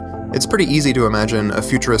fiction. It's pretty easy to imagine a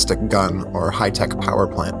futuristic gun or high-tech power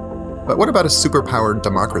plant. But what about a superpowered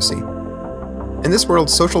democracy? In this world,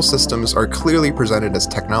 social systems are clearly presented as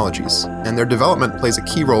technologies, and their development plays a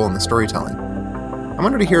key role in the storytelling. I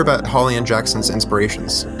wanted to hear about Holly and Jackson's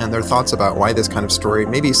inspirations and their thoughts about why this kind of story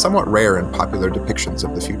may be somewhat rare in popular depictions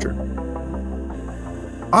of the future.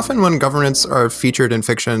 Often when governments are featured in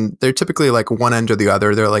fiction, they're typically like one end or the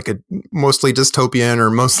other. They're like a mostly dystopian or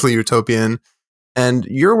mostly utopian. And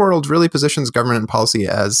your world really positions government and policy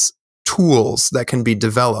as tools that can be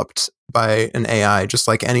developed by an AI, just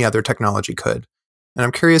like any other technology could. And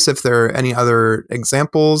I'm curious if there are any other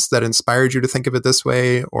examples that inspired you to think of it this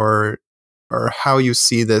way, or how you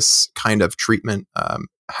see this kind of treatment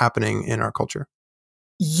happening in our culture.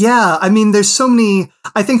 Yeah, I mean, there's so many.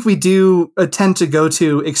 I think we do tend to go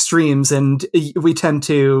to extremes, and we tend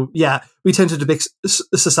to depict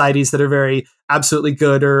societies that are very absolutely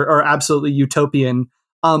good or absolutely utopian.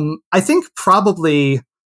 I think probably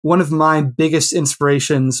one of my biggest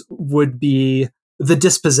inspirations would be The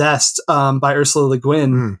Dispossessed by Ursula Le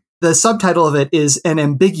Guin. the subtitle of it is An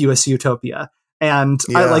Ambiguous Utopia. And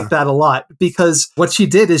I like that a lot, because what she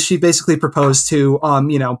did is she basically proposed to,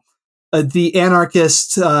 the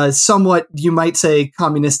anarchist, somewhat, you might say,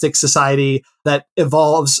 communistic society that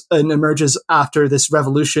evolves and emerges after this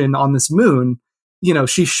revolution on this moon.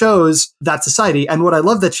 She shows that society. And what I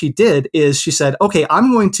love that she did is she said, okay,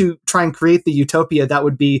 I'm going to try and create the utopia that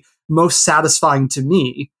would be most satisfying to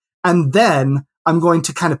me. And then I'm going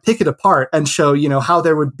to kind of pick it apart and show, how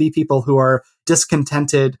there would be people who are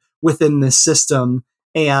discontented within this system,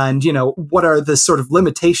 and what are the sort of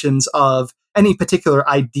limitations of any particular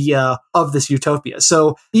idea of this utopia.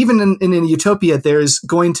 So even in a utopia, there's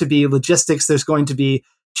going to be logistics, there's going to be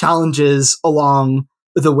challenges along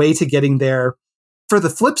the way to getting there. For the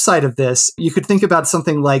flip side of this, you could think about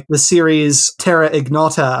something like the series Terra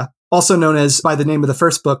Ignota, also known as, by the name of the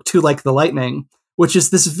first book, Too Like the Lightning, which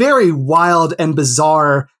is this very wild and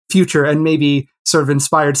bizarre future, and maybe sort of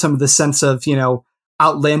inspired some of the sense of,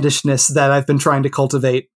 outlandishness that I've been trying to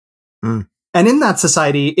cultivate. And in that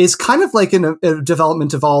society is kind of like a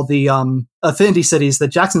development of all the affinity cities that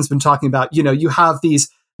Jackson's been talking about. You have these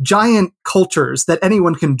giant cultures that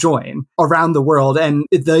anyone can join around the world, and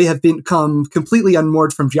they have become completely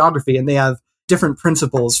unmoored from geography, and they have different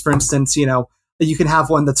principles. For instance, you can have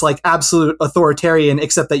one that's like absolute authoritarian,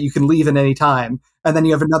 except that you can leave at any time. And then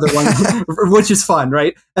you have another one, which is fun,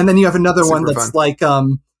 right? And then you have another one that's fun, like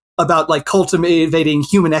about like cultivating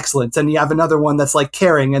human excellence. And you have another one that's like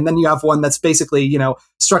caring. And then you have one that's basically,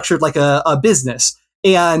 structured like a business.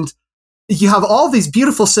 And you have all these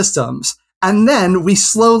beautiful systems. And then we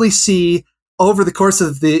slowly see over the course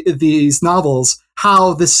of these novels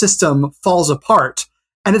how this system falls apart.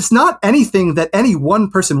 And it's not anything that any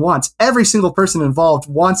one person wants. Every single person involved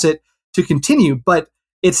wants it to continue, but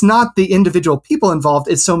it's not the individual people involved.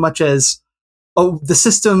 It's so much as the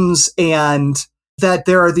systems, and that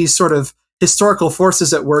there are these sort of historical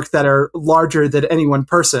forces at work that are larger than any one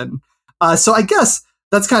person. So I guess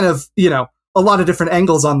that's kind of, a lot of different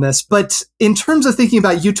angles on this. But in terms of thinking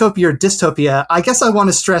about utopia or dystopia, I guess I want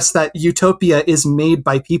to stress that utopia is made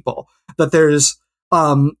by people, that there's,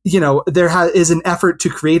 is an effort to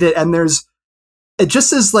create it. And there's,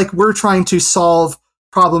 just as like we're trying to solve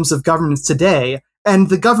problems of governments today, and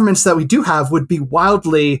the governments that we do have would be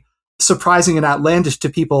wildly surprising and outlandish to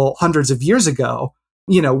people hundreds of years ago.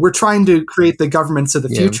 We're trying to create the governments of the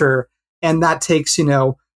future, and that takes,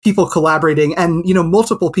 people collaborating and,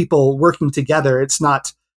 multiple people working together. It's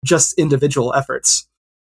not just individual efforts.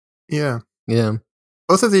 Yeah. Yeah.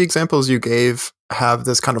 Both of the examples you gave have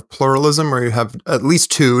this kind of pluralism where you have at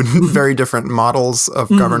least two very different models of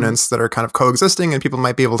governance that are kind of coexisting, and people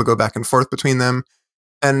might be able to go back and forth between them.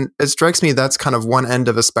 And it strikes me that's kind of one end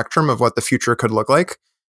of a spectrum of what the future could look like.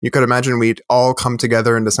 You could imagine we'd all come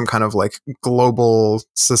together into some kind of like global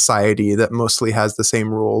society that mostly has the same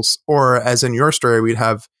rules. Or as in your story, we'd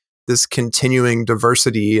have this continuing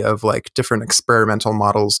diversity of like different experimental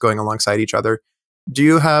models going alongside each other. Do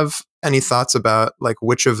you have any thoughts about like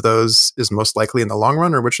which of those is most likely in the long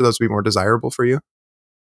run, or which of those would be more desirable for you?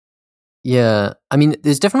 Yeah, I mean,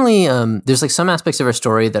 there's definitely there's like some aspects of our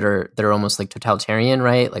story that are almost like totalitarian,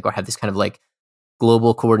 right? Like, or have this kind of like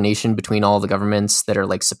global coordination between all the governments that are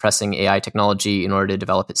like suppressing AI technology in order to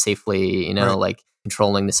develop it safely, right. Like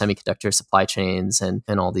controlling the semiconductor supply chains and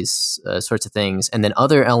all these sorts of things. And then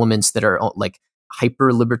other elements that are like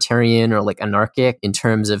hyper libertarian or like anarchic in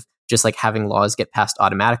terms of just like having laws get passed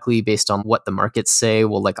automatically based on what the markets say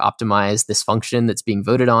will like optimize this function that's being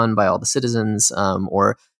voted on by all the citizens,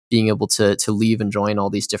 or being able to leave and join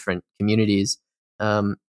all these different communities. I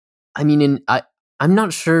mean, I'm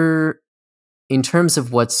not sure in terms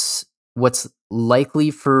of what's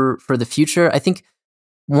likely for the future. I think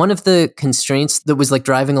one of the constraints that was like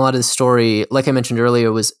driving a lot of the story, like I mentioned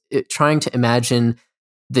earlier, was trying to imagine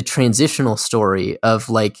the transitional story of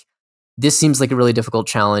like, this seems like a really difficult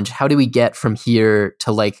challenge. How do we get from here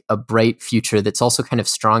to like a bright future that's also kind of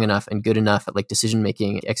strong enough and good enough at like decision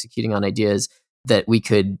making, executing on ideas that we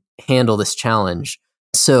could handle this challenge?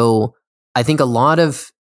 So I think a lot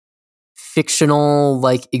of fictional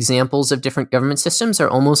like examples of different government systems are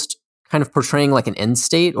almost kind of portraying like an end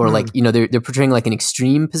state, or like, they're portraying like an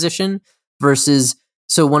extreme position versus.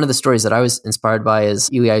 So one of the stories that I was inspired by is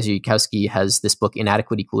Eliezer Yudkowsky has this book,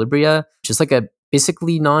 Inadequate Equilibria, which is like a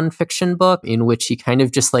basically nonfiction book in which he kind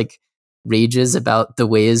of just like rages about the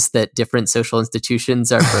ways that different social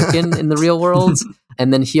institutions are broken in the real world.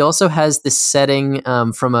 And then he also has this setting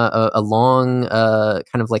from a long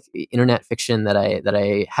kind of like internet fiction that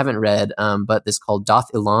I haven't read, but this called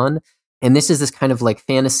Doth Ilan. And this is this kind of like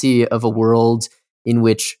fantasy of a world in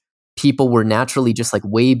which people were naturally just like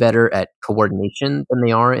way better at coordination than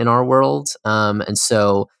they are in our world. And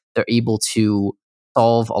so they're able to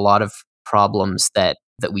solve a lot of problems that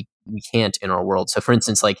we can't in our world. So for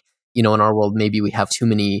instance, like, in our world, maybe we have too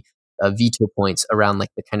many veto points around like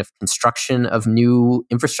the kind of construction of new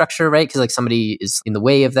infrastructure, right? Because like somebody is in the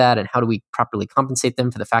way of that, and how do we properly compensate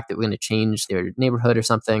them for the fact that we're going to change their neighborhood or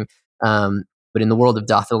something? But in the world of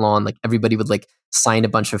Dathalon, like everybody would like sign a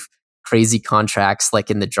bunch of crazy contracts, like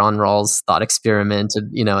in the John Rawls thought experiment,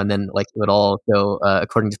 and then like it would all go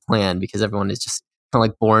according to plan, because everyone is just kind of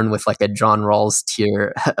like born with like a John Rawls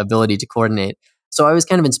tier ability to coordinate. So I was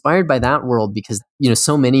kind of inspired by that world because,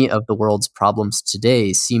 so many of the world's problems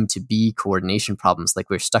today seem to be coordination problems. Like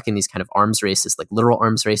we're stuck in these kind of arms races, like literal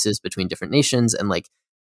arms races between different nations, and like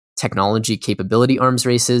technology capability arms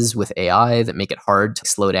races with AI that make it hard to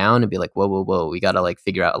slow down and be like, whoa, we got to like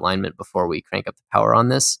figure out alignment before we crank up the power on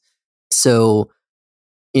this. So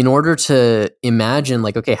in order to imagine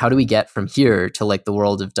like, okay, how do we get from here to like the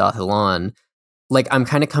world of Dathalon? Like I'm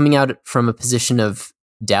kind of coming out from a position of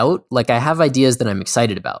doubt. Like I have ideas that I'm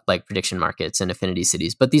excited about, like prediction markets and affinity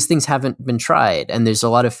cities, but these things haven't been tried, and there's a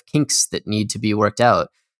lot of kinks that need to be worked out.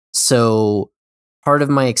 So part of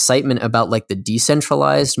my excitement about like the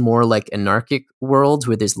decentralized, more like anarchic world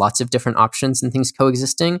where there's lots of different options and things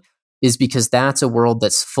coexisting is because that's a world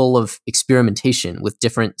that's full of experimentation with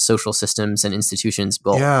different social systems and institutions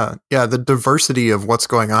built. Yeah. The diversity of what's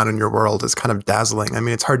going on in your world is kind of dazzling. I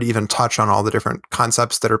mean, it's hard to even touch on all the different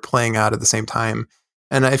concepts that are playing out at the same time.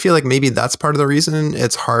 And I feel like maybe that's part of the reason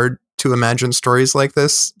it's hard to imagine stories like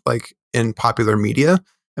this, like in popular media.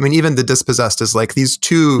 I mean, even The Dispossessed is like these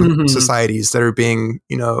two societies that are being,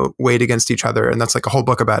 weighed against each other. And that's like a whole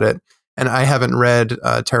book about it. And I haven't read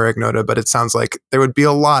Terra Ignota, but it sounds like there would be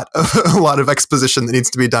a lot of exposition that needs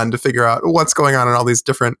to be done to figure out what's going on in all these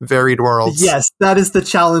different varied worlds. Yes, that is the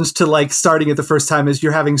challenge to like starting it the first time, is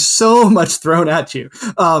you're having so much thrown at you.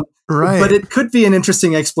 Right. But it could be an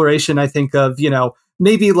interesting exploration, I think, of,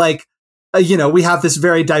 maybe like, we have this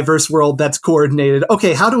very diverse world that's coordinated.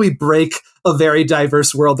 Okay, how do we break a very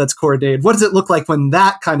diverse world that's coordinated? What does it look like when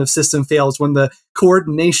that kind of system fails, when the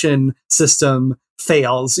coordination system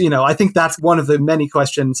fails? I think that's one of the many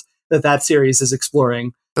questions that series is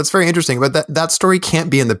exploring. That's very interesting, but that story can't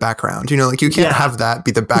be in the background. Like you can't have that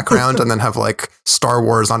be the background and then have like Star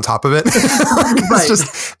Wars on top of it.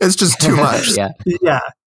 It's just too much. Yeah.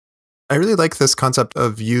 I really like this concept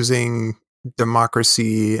of using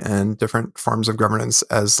democracy and different forms of governance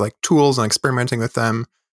as like tools and experimenting with them.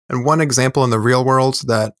 And one example in the real world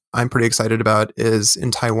that I'm pretty excited about is in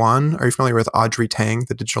Taiwan. Are you familiar with Audrey Tang,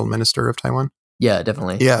 the digital minister of Taiwan? Yeah,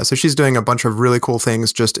 definitely. Yeah, so she's doing a bunch of really cool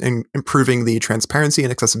things, just in improving the transparency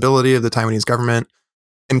and accessibility of the Taiwanese government,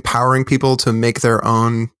 empowering people to make their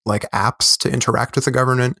own like apps to interact with the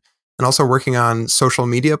government, and also working on social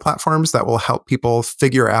media platforms that will help people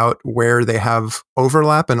figure out where they have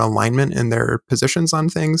overlap and alignment in their positions on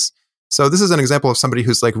things. So this is an example of somebody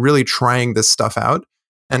who's like really trying this stuff out.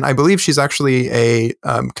 And I believe she's actually a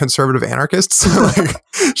conservative anarchist. So like,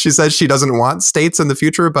 she says she doesn't want states in the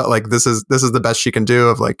future, but like this is the best she can do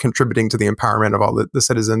of like contributing to the empowerment of all the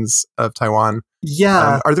citizens of Taiwan.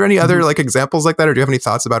 Yeah. Are there any other like examples like that, or do you have any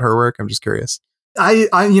thoughts about her work? I'm just curious.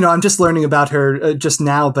 I'm just learning about her just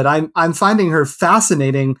now, but I'm finding her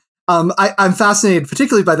fascinating. I'm fascinated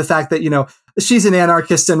particularly by the fact that, she's an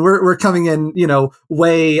anarchist and we're coming in,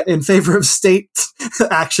 way in favor of state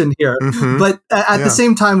action here. Mm-hmm. But at the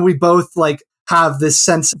same time, we both like have this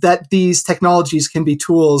sense that these technologies can be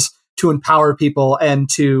tools to empower people and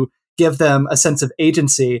to give them a sense of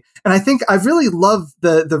agency. And I think I really love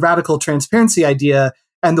the radical transparency idea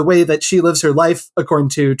and the way that she lives her life according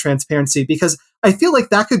to transparency, because I feel like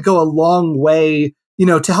that could go a long way,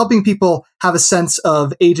 to helping people have a sense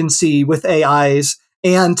of agency with AIs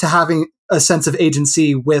and to having a sense of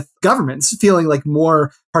agency with governments, feeling like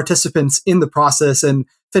more participants in the process and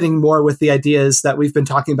fitting more with the ideas that we've been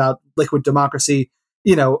talking about, liquid democracy.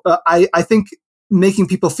 I think making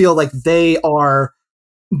people feel like they are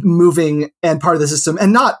moving and part of the system,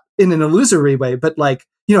 and not in an illusory way, but like,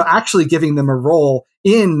 actually giving them a role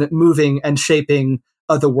in moving and shaping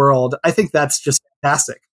the world. I think that's just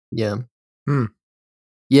fantastic. Yeah.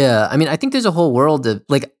 Yeah. I mean, I think there's a whole world of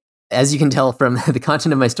like, as you can tell from the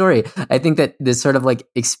content of my story, I think that this sort of like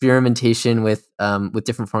experimentation with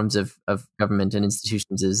different forms of government and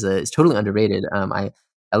institutions is totally underrated. I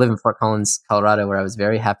live in Fort Collins, Colorado, where I was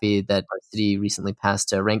very happy that our city recently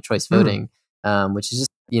passed ranked choice voting, which is just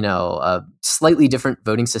a slightly different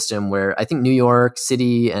voting system where I think New York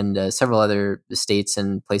City and several other states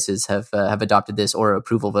and places have adopted this, or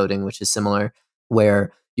approval voting, which is similar,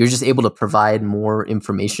 where you're just able to provide more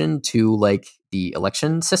information to like the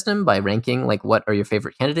election system by ranking like what are your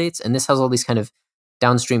favorite candidates. And this has all these kind of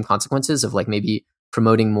downstream consequences of like maybe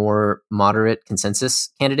promoting more moderate consensus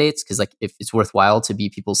candidates, because like if it's worthwhile to be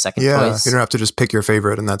people's second choice. You don't have to just pick your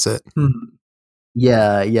favorite and that's it.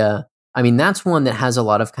 Yeah. I mean, that's one that has a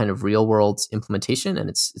lot of kind of real world implementation, and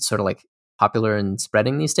it's sort of like popular and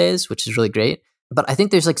spreading these days, which is really great. But I think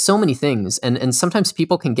there's like so many things, and sometimes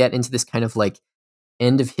people can get into this kind of like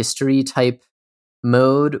end of history type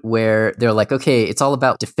mode where they're like, okay, it's all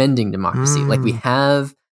about defending democracy. Like we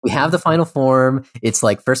have the final form. It's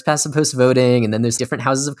like first past the post voting, and then there's different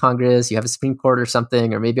houses of Congress. You have a Supreme Court or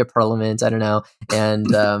something, or maybe a parliament. I don't know.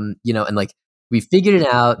 And and like we figured it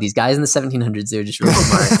out. These guys in the 1700s, they're just really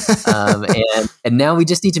smart. And now we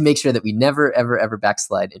just need to make sure that we never, ever, ever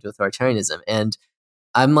backslide into authoritarianism. And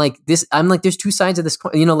I'm like, there's two sides of this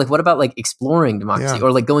coin. Like what about like exploring democracy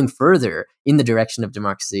or like going further in the direction of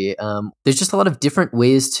democracy? There's just a lot of different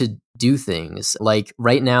ways to do things. Like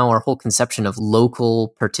right now, our whole conception of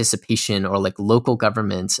local participation or like local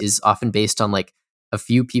governments is often based on like a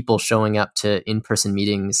few people showing up to in-person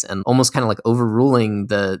meetings and almost kind of like overruling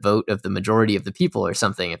the vote of the majority of the people or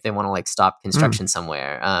something if they want to like stop construction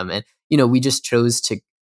somewhere. And we just chose to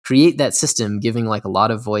create that system, giving like a lot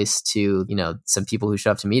of voice to, some people who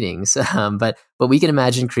show up to meetings. But we can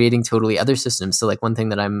imagine creating totally other systems. So like one thing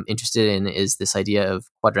that I'm interested in is this idea of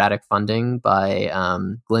quadratic funding by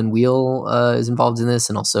Glenn Wheel is involved in this,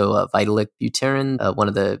 and also Vitalik Buterin, one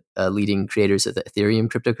of the leading creators of the Ethereum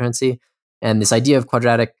cryptocurrency. And this idea of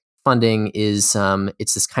quadratic funding is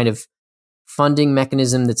it's this kind of funding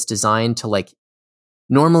mechanism that's designed to like,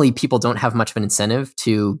 normally people don't have much of an incentive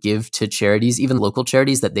to give to charities, even local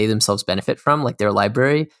charities that they themselves benefit from, like their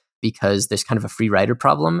library, because there's kind of a free rider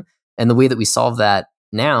problem. And the way that we solve that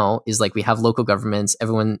now is like we have local governments,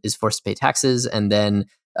 everyone is forced to pay taxes, and then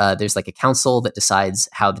there's like a council that decides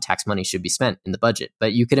how the tax money should be spent in the budget.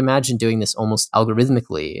 But you could imagine doing this almost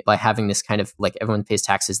algorithmically by having this kind of like everyone pays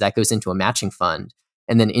taxes, that goes into a matching fund,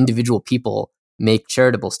 and then individual people make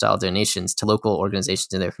charitable style donations to local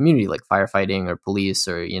organizations in their community, like firefighting or police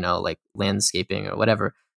or, like landscaping or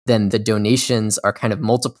whatever. Then the donations are kind of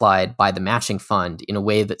multiplied by the matching fund in a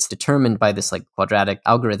way that's determined by this like quadratic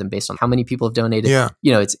algorithm based on how many people have donated. Yeah.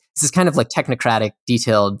 It's this kind of like technocratic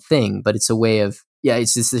detailed thing, but it's a way of,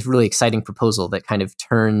 it's this really exciting proposal that kind of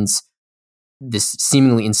turns this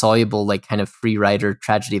seemingly insoluble, like kind of free rider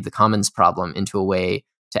tragedy of the commons problem into a way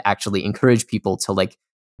to actually encourage people to like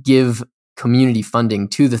give community funding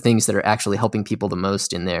to the things that are actually helping people the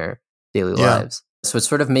most in their daily lives. So it's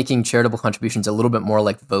sort of making charitable contributions a little bit more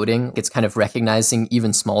like voting. It's kind of recognizing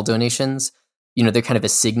even small donations. They're kind of a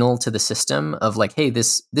signal to the system of like, hey,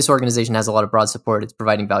 this organization has a lot of broad support. It's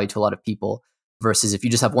providing value to a lot of people. Versus if you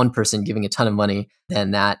just have one person giving a ton of money,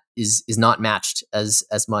 then that is not matched as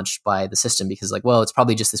much by the system, because like, well, it's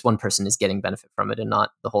probably just this one person is getting benefit from it and not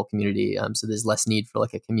the whole community. So there's less need for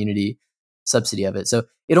like a community subsidy of it. So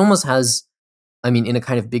it almost has, in a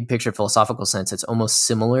kind of big picture philosophical sense, it's almost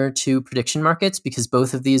similar to prediction markets, because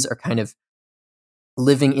both of these are kind of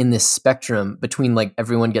living in this spectrum between like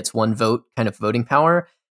everyone gets one vote kind of voting power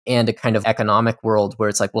and a kind of economic world where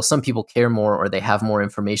it's like, well, some people care more or they have more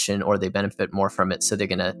information or they benefit more from it, so they're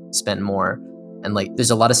going to spend more. And like there's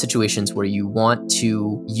a lot of situations where you want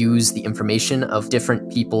to use the information of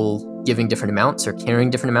different people giving different amounts or caring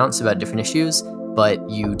different amounts about different issues, but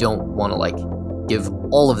you don't want to like give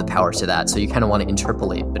all of the power to that. So you kind of want to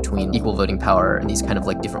interpolate between equal voting power and these kind of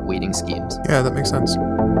like different weighting schemes. Yeah, that makes sense.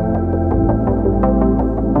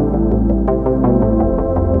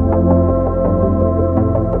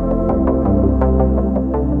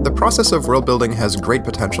 The process of world building has great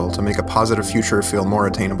potential to make a positive future feel more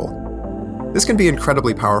attainable. This can be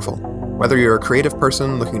incredibly powerful, whether you're a creative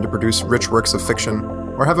person looking to produce rich works of fiction,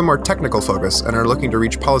 or have a more technical focus and are looking to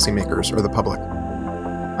reach policymakers or the public.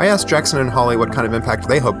 I asked Jackson and Holly what kind of impact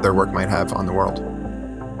they hope their work might have on the world.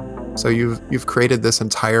 So you've created this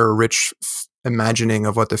entire rich imagining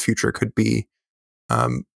of what the future could be.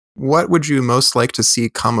 What would you most like to see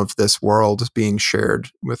come of this world being shared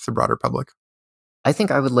with the broader public? I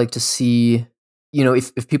think I would like to see,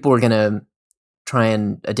 if people were going to try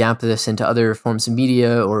and adapt this into other forms of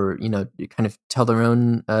media, or, kind of tell their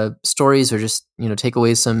own stories, or just, take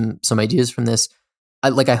away some ideas from this.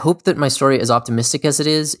 I hope that my story, as optimistic as it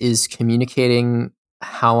is communicating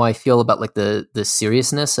how I feel about like the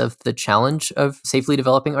seriousness of the challenge of safely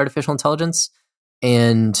developing artificial intelligence.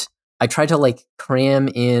 And I try to like cram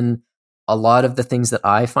in a lot of the things that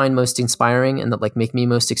I find most inspiring and that like make me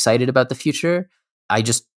most excited about the future. I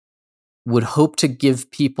just would hope to give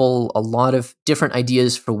people a lot of different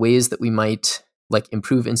ideas for ways that we might like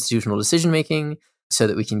improve institutional decision making so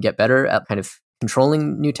that we can get better at kind of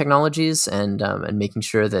controlling new technologies and making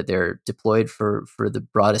sure that they're deployed for the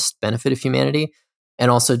broadest benefit of humanity. And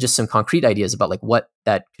also just some concrete ideas about like what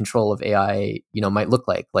that control of AI, might look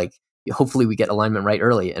like. Like hopefully we get alignment right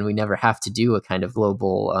early and we never have to do a kind of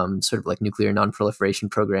global sort of like nuclear non-proliferation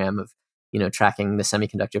program of, tracking the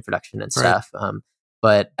semiconductor production and stuff. Right.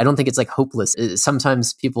 But I don't think it's like hopeless.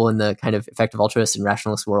 Sometimes people in the kind of effective altruist and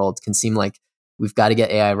rationalist world can seem like we've got to get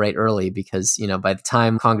AI right early because, by the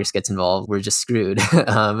time Congress gets involved, we're just screwed.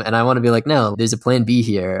 And I want to be like, no, there's a plan B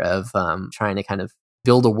here of trying to kind of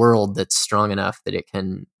build a world that's strong enough that it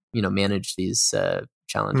can, manage these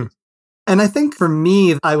challenges. And I think for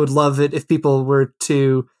me, I would love it if people were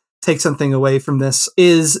to take something away from this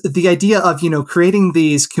is the idea of, creating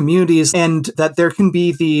these communities and that there can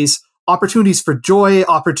be these opportunities for joy,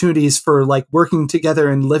 opportunities for like working together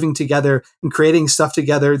and living together and creating stuff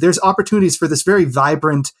together. There's opportunities for this very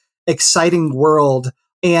vibrant, exciting world.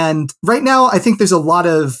 And right now, I think there's a lot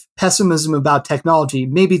of pessimism about technology,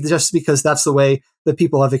 maybe just because that's the way that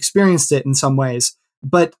people have experienced it in some ways.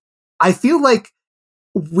 But I feel like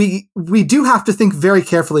we do have to think very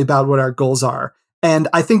carefully about what our goals are. And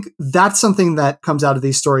I think that's something that comes out of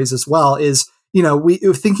these stories as well is, we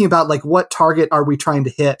thinking about like what target are we trying to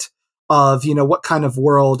hit of, what kind of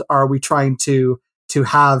world are we trying to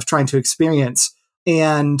experience.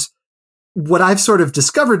 And what I've sort of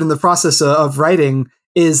discovered in the process of writing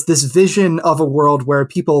is this vision of a world where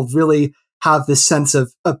people really have this sense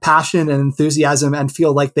of passion and enthusiasm and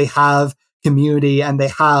feel like they have community and they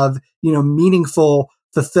have, meaningful,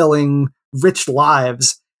 fulfilling, rich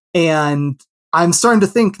lives. And I'm starting to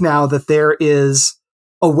think now that there is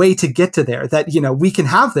a way to get to there, that, we can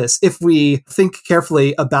have this if we think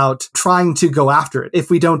carefully about trying to go after it. If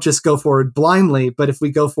we don't just go forward blindly, but if we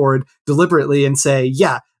go forward deliberately and say,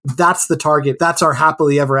 yeah, that's the target. That's our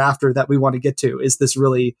happily ever after that we want to get to, is this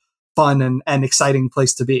really fun and exciting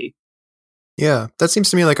place to be. Yeah, that seems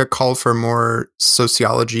to me like a call for more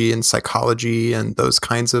sociology and psychology and those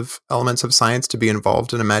kinds of elements of science to be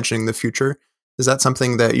involved in imagining the future. Is that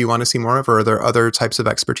something that you want to see more of, or are there other types of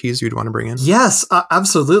expertise you'd want to bring in? Yes,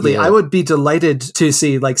 absolutely. Yeah. I would be delighted to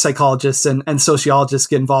see like psychologists and sociologists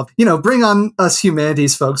get involved. Bring on us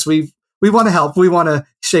humanities folks. We want to help. We want to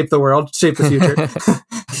shape the world, shape the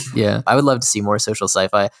future. Yeah, I would love to see more social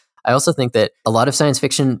sci-fi. I also think that a lot of science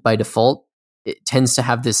fiction by default, it tends to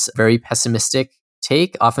have this very pessimistic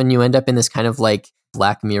take. Often you end up in this kind of like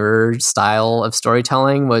Black Mirror style of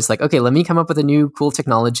storytelling where it's like, okay, let me come up with a new cool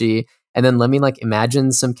technology and then let me like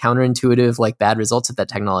imagine some counterintuitive like bad results of that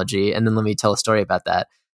technology and then let me tell a story about that.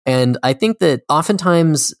 And I think that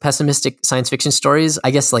oftentimes pessimistic science fiction stories,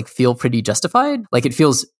 I guess, like feel pretty justified. Like it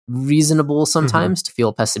feels reasonable sometimes to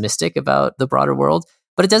feel pessimistic about the broader world,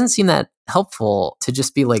 but it doesn't seem that helpful to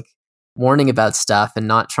just be like warning about stuff and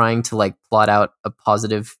not trying to like plot out a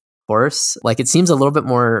positive course. Like it seems a little bit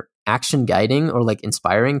more action guiding or like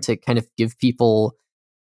inspiring to kind of give people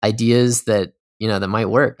ideas that, that might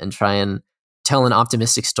work and try and tell an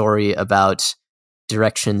optimistic story about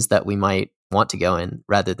directions that we might want to go in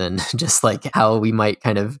rather than just like how we might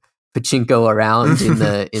kind of pachinko around in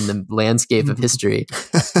the landscape of history.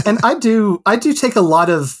 And I do take a lot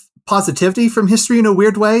of positivity from history in a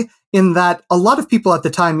weird way, in that a lot of people at the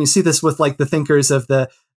time, you see this with like the thinkers of the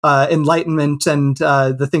Enlightenment and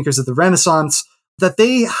the thinkers of the Renaissance, that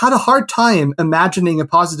they had a hard time imagining a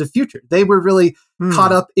positive future. They were really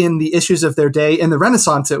caught up in the issues of their day. In the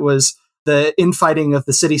Renaissance, it was the infighting of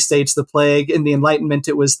the city-states, the plague. In the Enlightenment,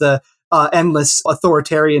 it was the endless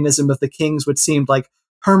authoritarianism of the kings, which seemed like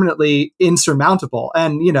permanently insurmountable.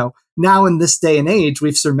 And, now in this day and age,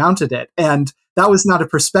 we've surmounted it. And that was not a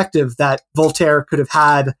perspective that Voltaire could have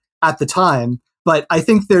had at the time. But I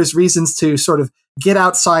think there's reasons to sort of get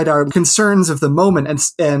outside our concerns of the moment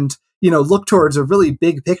and look towards a really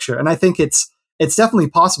big picture. And I think it's definitely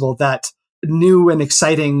possible that new and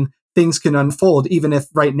exciting things can unfold, even if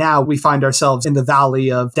right now we find ourselves in the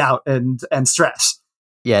valley of doubt and stress.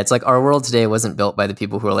 Yeah, it's like our world today wasn't built by the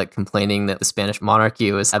people who are like complaining that the Spanish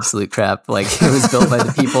monarchy was absolute crap. Like it was built by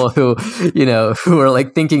the people who, who are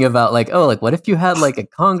like thinking about like, oh, like what if you had like a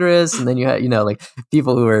Congress and then you had, like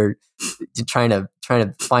people who are trying to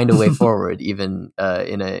find a way forward, even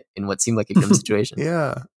in what seemed like a grim situation.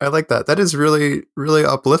 Yeah, I like that. That is really, really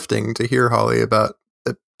uplifting to hear, Holly, about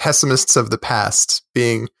the pessimists of the past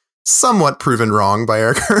being somewhat proven wrong by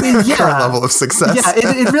our current level of success. Yeah,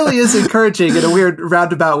 it really is encouraging in a weird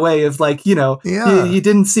roundabout way of like, you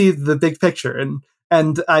didn't see the big picture.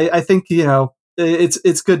 And I think,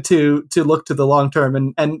 it's good to look to the long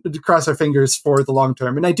term and cross our fingers for the long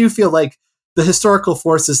term. And I do feel like the historical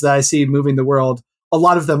forces that I see moving the world, a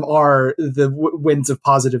lot of them are the winds of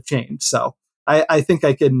positive change. So I think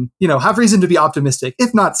I can, have reason to be optimistic,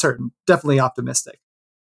 if not certain, definitely optimistic.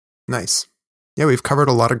 Nice. Yeah, we've covered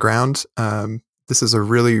a lot of ground. This is a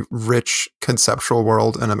really rich conceptual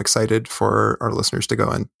world, and I'm excited for our listeners to go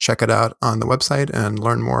and check it out on the website and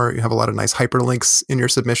learn more. You have a lot of nice hyperlinks in your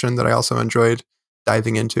submission that I also enjoyed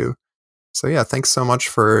diving into. So yeah, thanks so much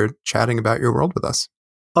for chatting about your world with us.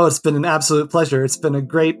 Oh, it's been an absolute pleasure. It's been a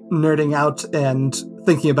great nerding out and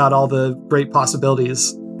thinking about all the great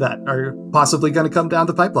possibilities that are possibly going to come down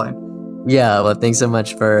the pipeline. Yeah, well, thanks so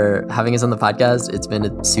much for having us on the podcast. It's been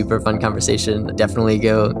a super fun conversation. Definitely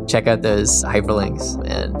go check out those hyperlinks.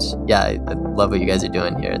 And yeah, I love what you guys are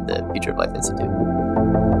doing here at the Future of Life Institute.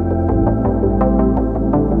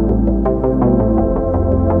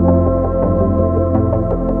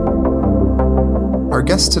 Our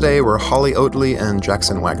guests today were Holly Oatley and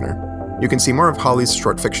Jackson Wagner. You can see more of Holly's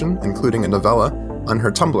short fiction, including a novella, on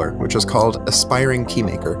her Tumblr, which is called Aspiring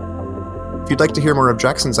Keymaker. If you'd like to hear more of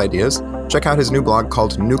Jackson's ideas, check out his new blog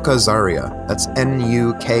called Nuka Zaria, that's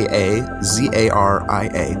Nukazaria,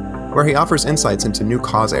 where he offers insights into new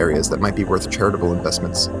cause areas that might be worth charitable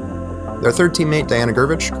investments. Their third teammate, Diana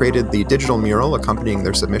Gurvich, created the digital mural accompanying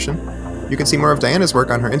their submission. You can see more of Diana's work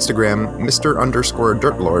on her Instagram,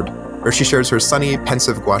 Mr_Dirtlord, where she shares her sunny,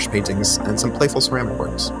 pensive gouache paintings and some playful ceramic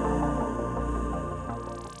works.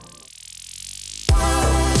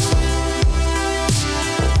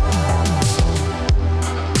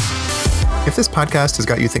 If this podcast has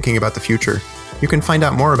got you thinking about the future, you can find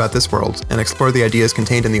out more about this world and explore the ideas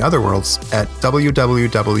contained in the other worlds at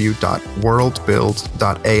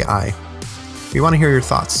www.worldbuild.ai. We want to hear your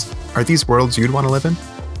thoughts. Are these worlds you'd want to live in?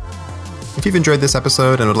 If you've enjoyed this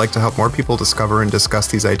episode and would like to help more people discover and discuss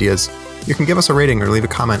these ideas, you can give us a rating or leave a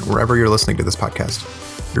comment wherever you're listening to this podcast.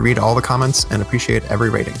 We read all the comments and appreciate every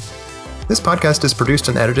rating. This podcast is produced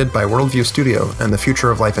and edited by Worldview Studio and the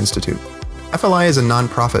Future of Life Institute. FLI is a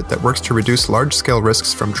nonprofit that works to reduce large-scale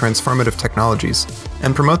risks from transformative technologies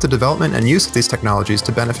and promote the development and use of these technologies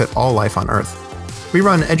to benefit all life on Earth. We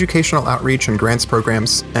run educational outreach and grants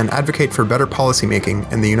programs and advocate for better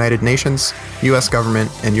policymaking in the United Nations, US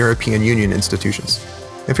government, and European Union institutions.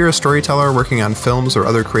 If you're a storyteller working on films or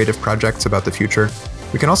other creative projects about the future,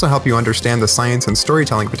 we can also help you understand the science and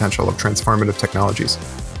storytelling potential of transformative technologies.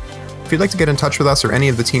 If you'd like to get in touch with us or any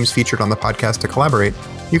of the teams featured on the podcast to collaborate,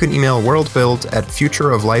 you can email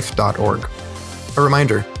worldbuild@futureoflife.org. A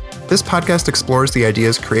reminder, this podcast explores the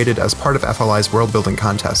ideas created as part of FLI's World Building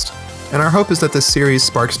Contest, and our hope is that this series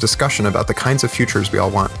sparks discussion about the kinds of futures we all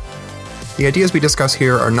want. The ideas we discuss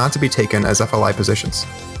here are not to be taken as FLI positions.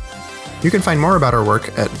 You can find more about our work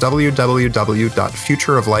at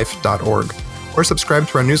www.futureoflife.org or subscribe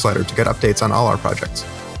to our newsletter to get updates on all our projects.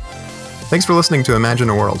 Thanks for listening to Imagine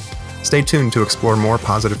a World. Stay tuned to explore more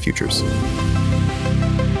positive futures.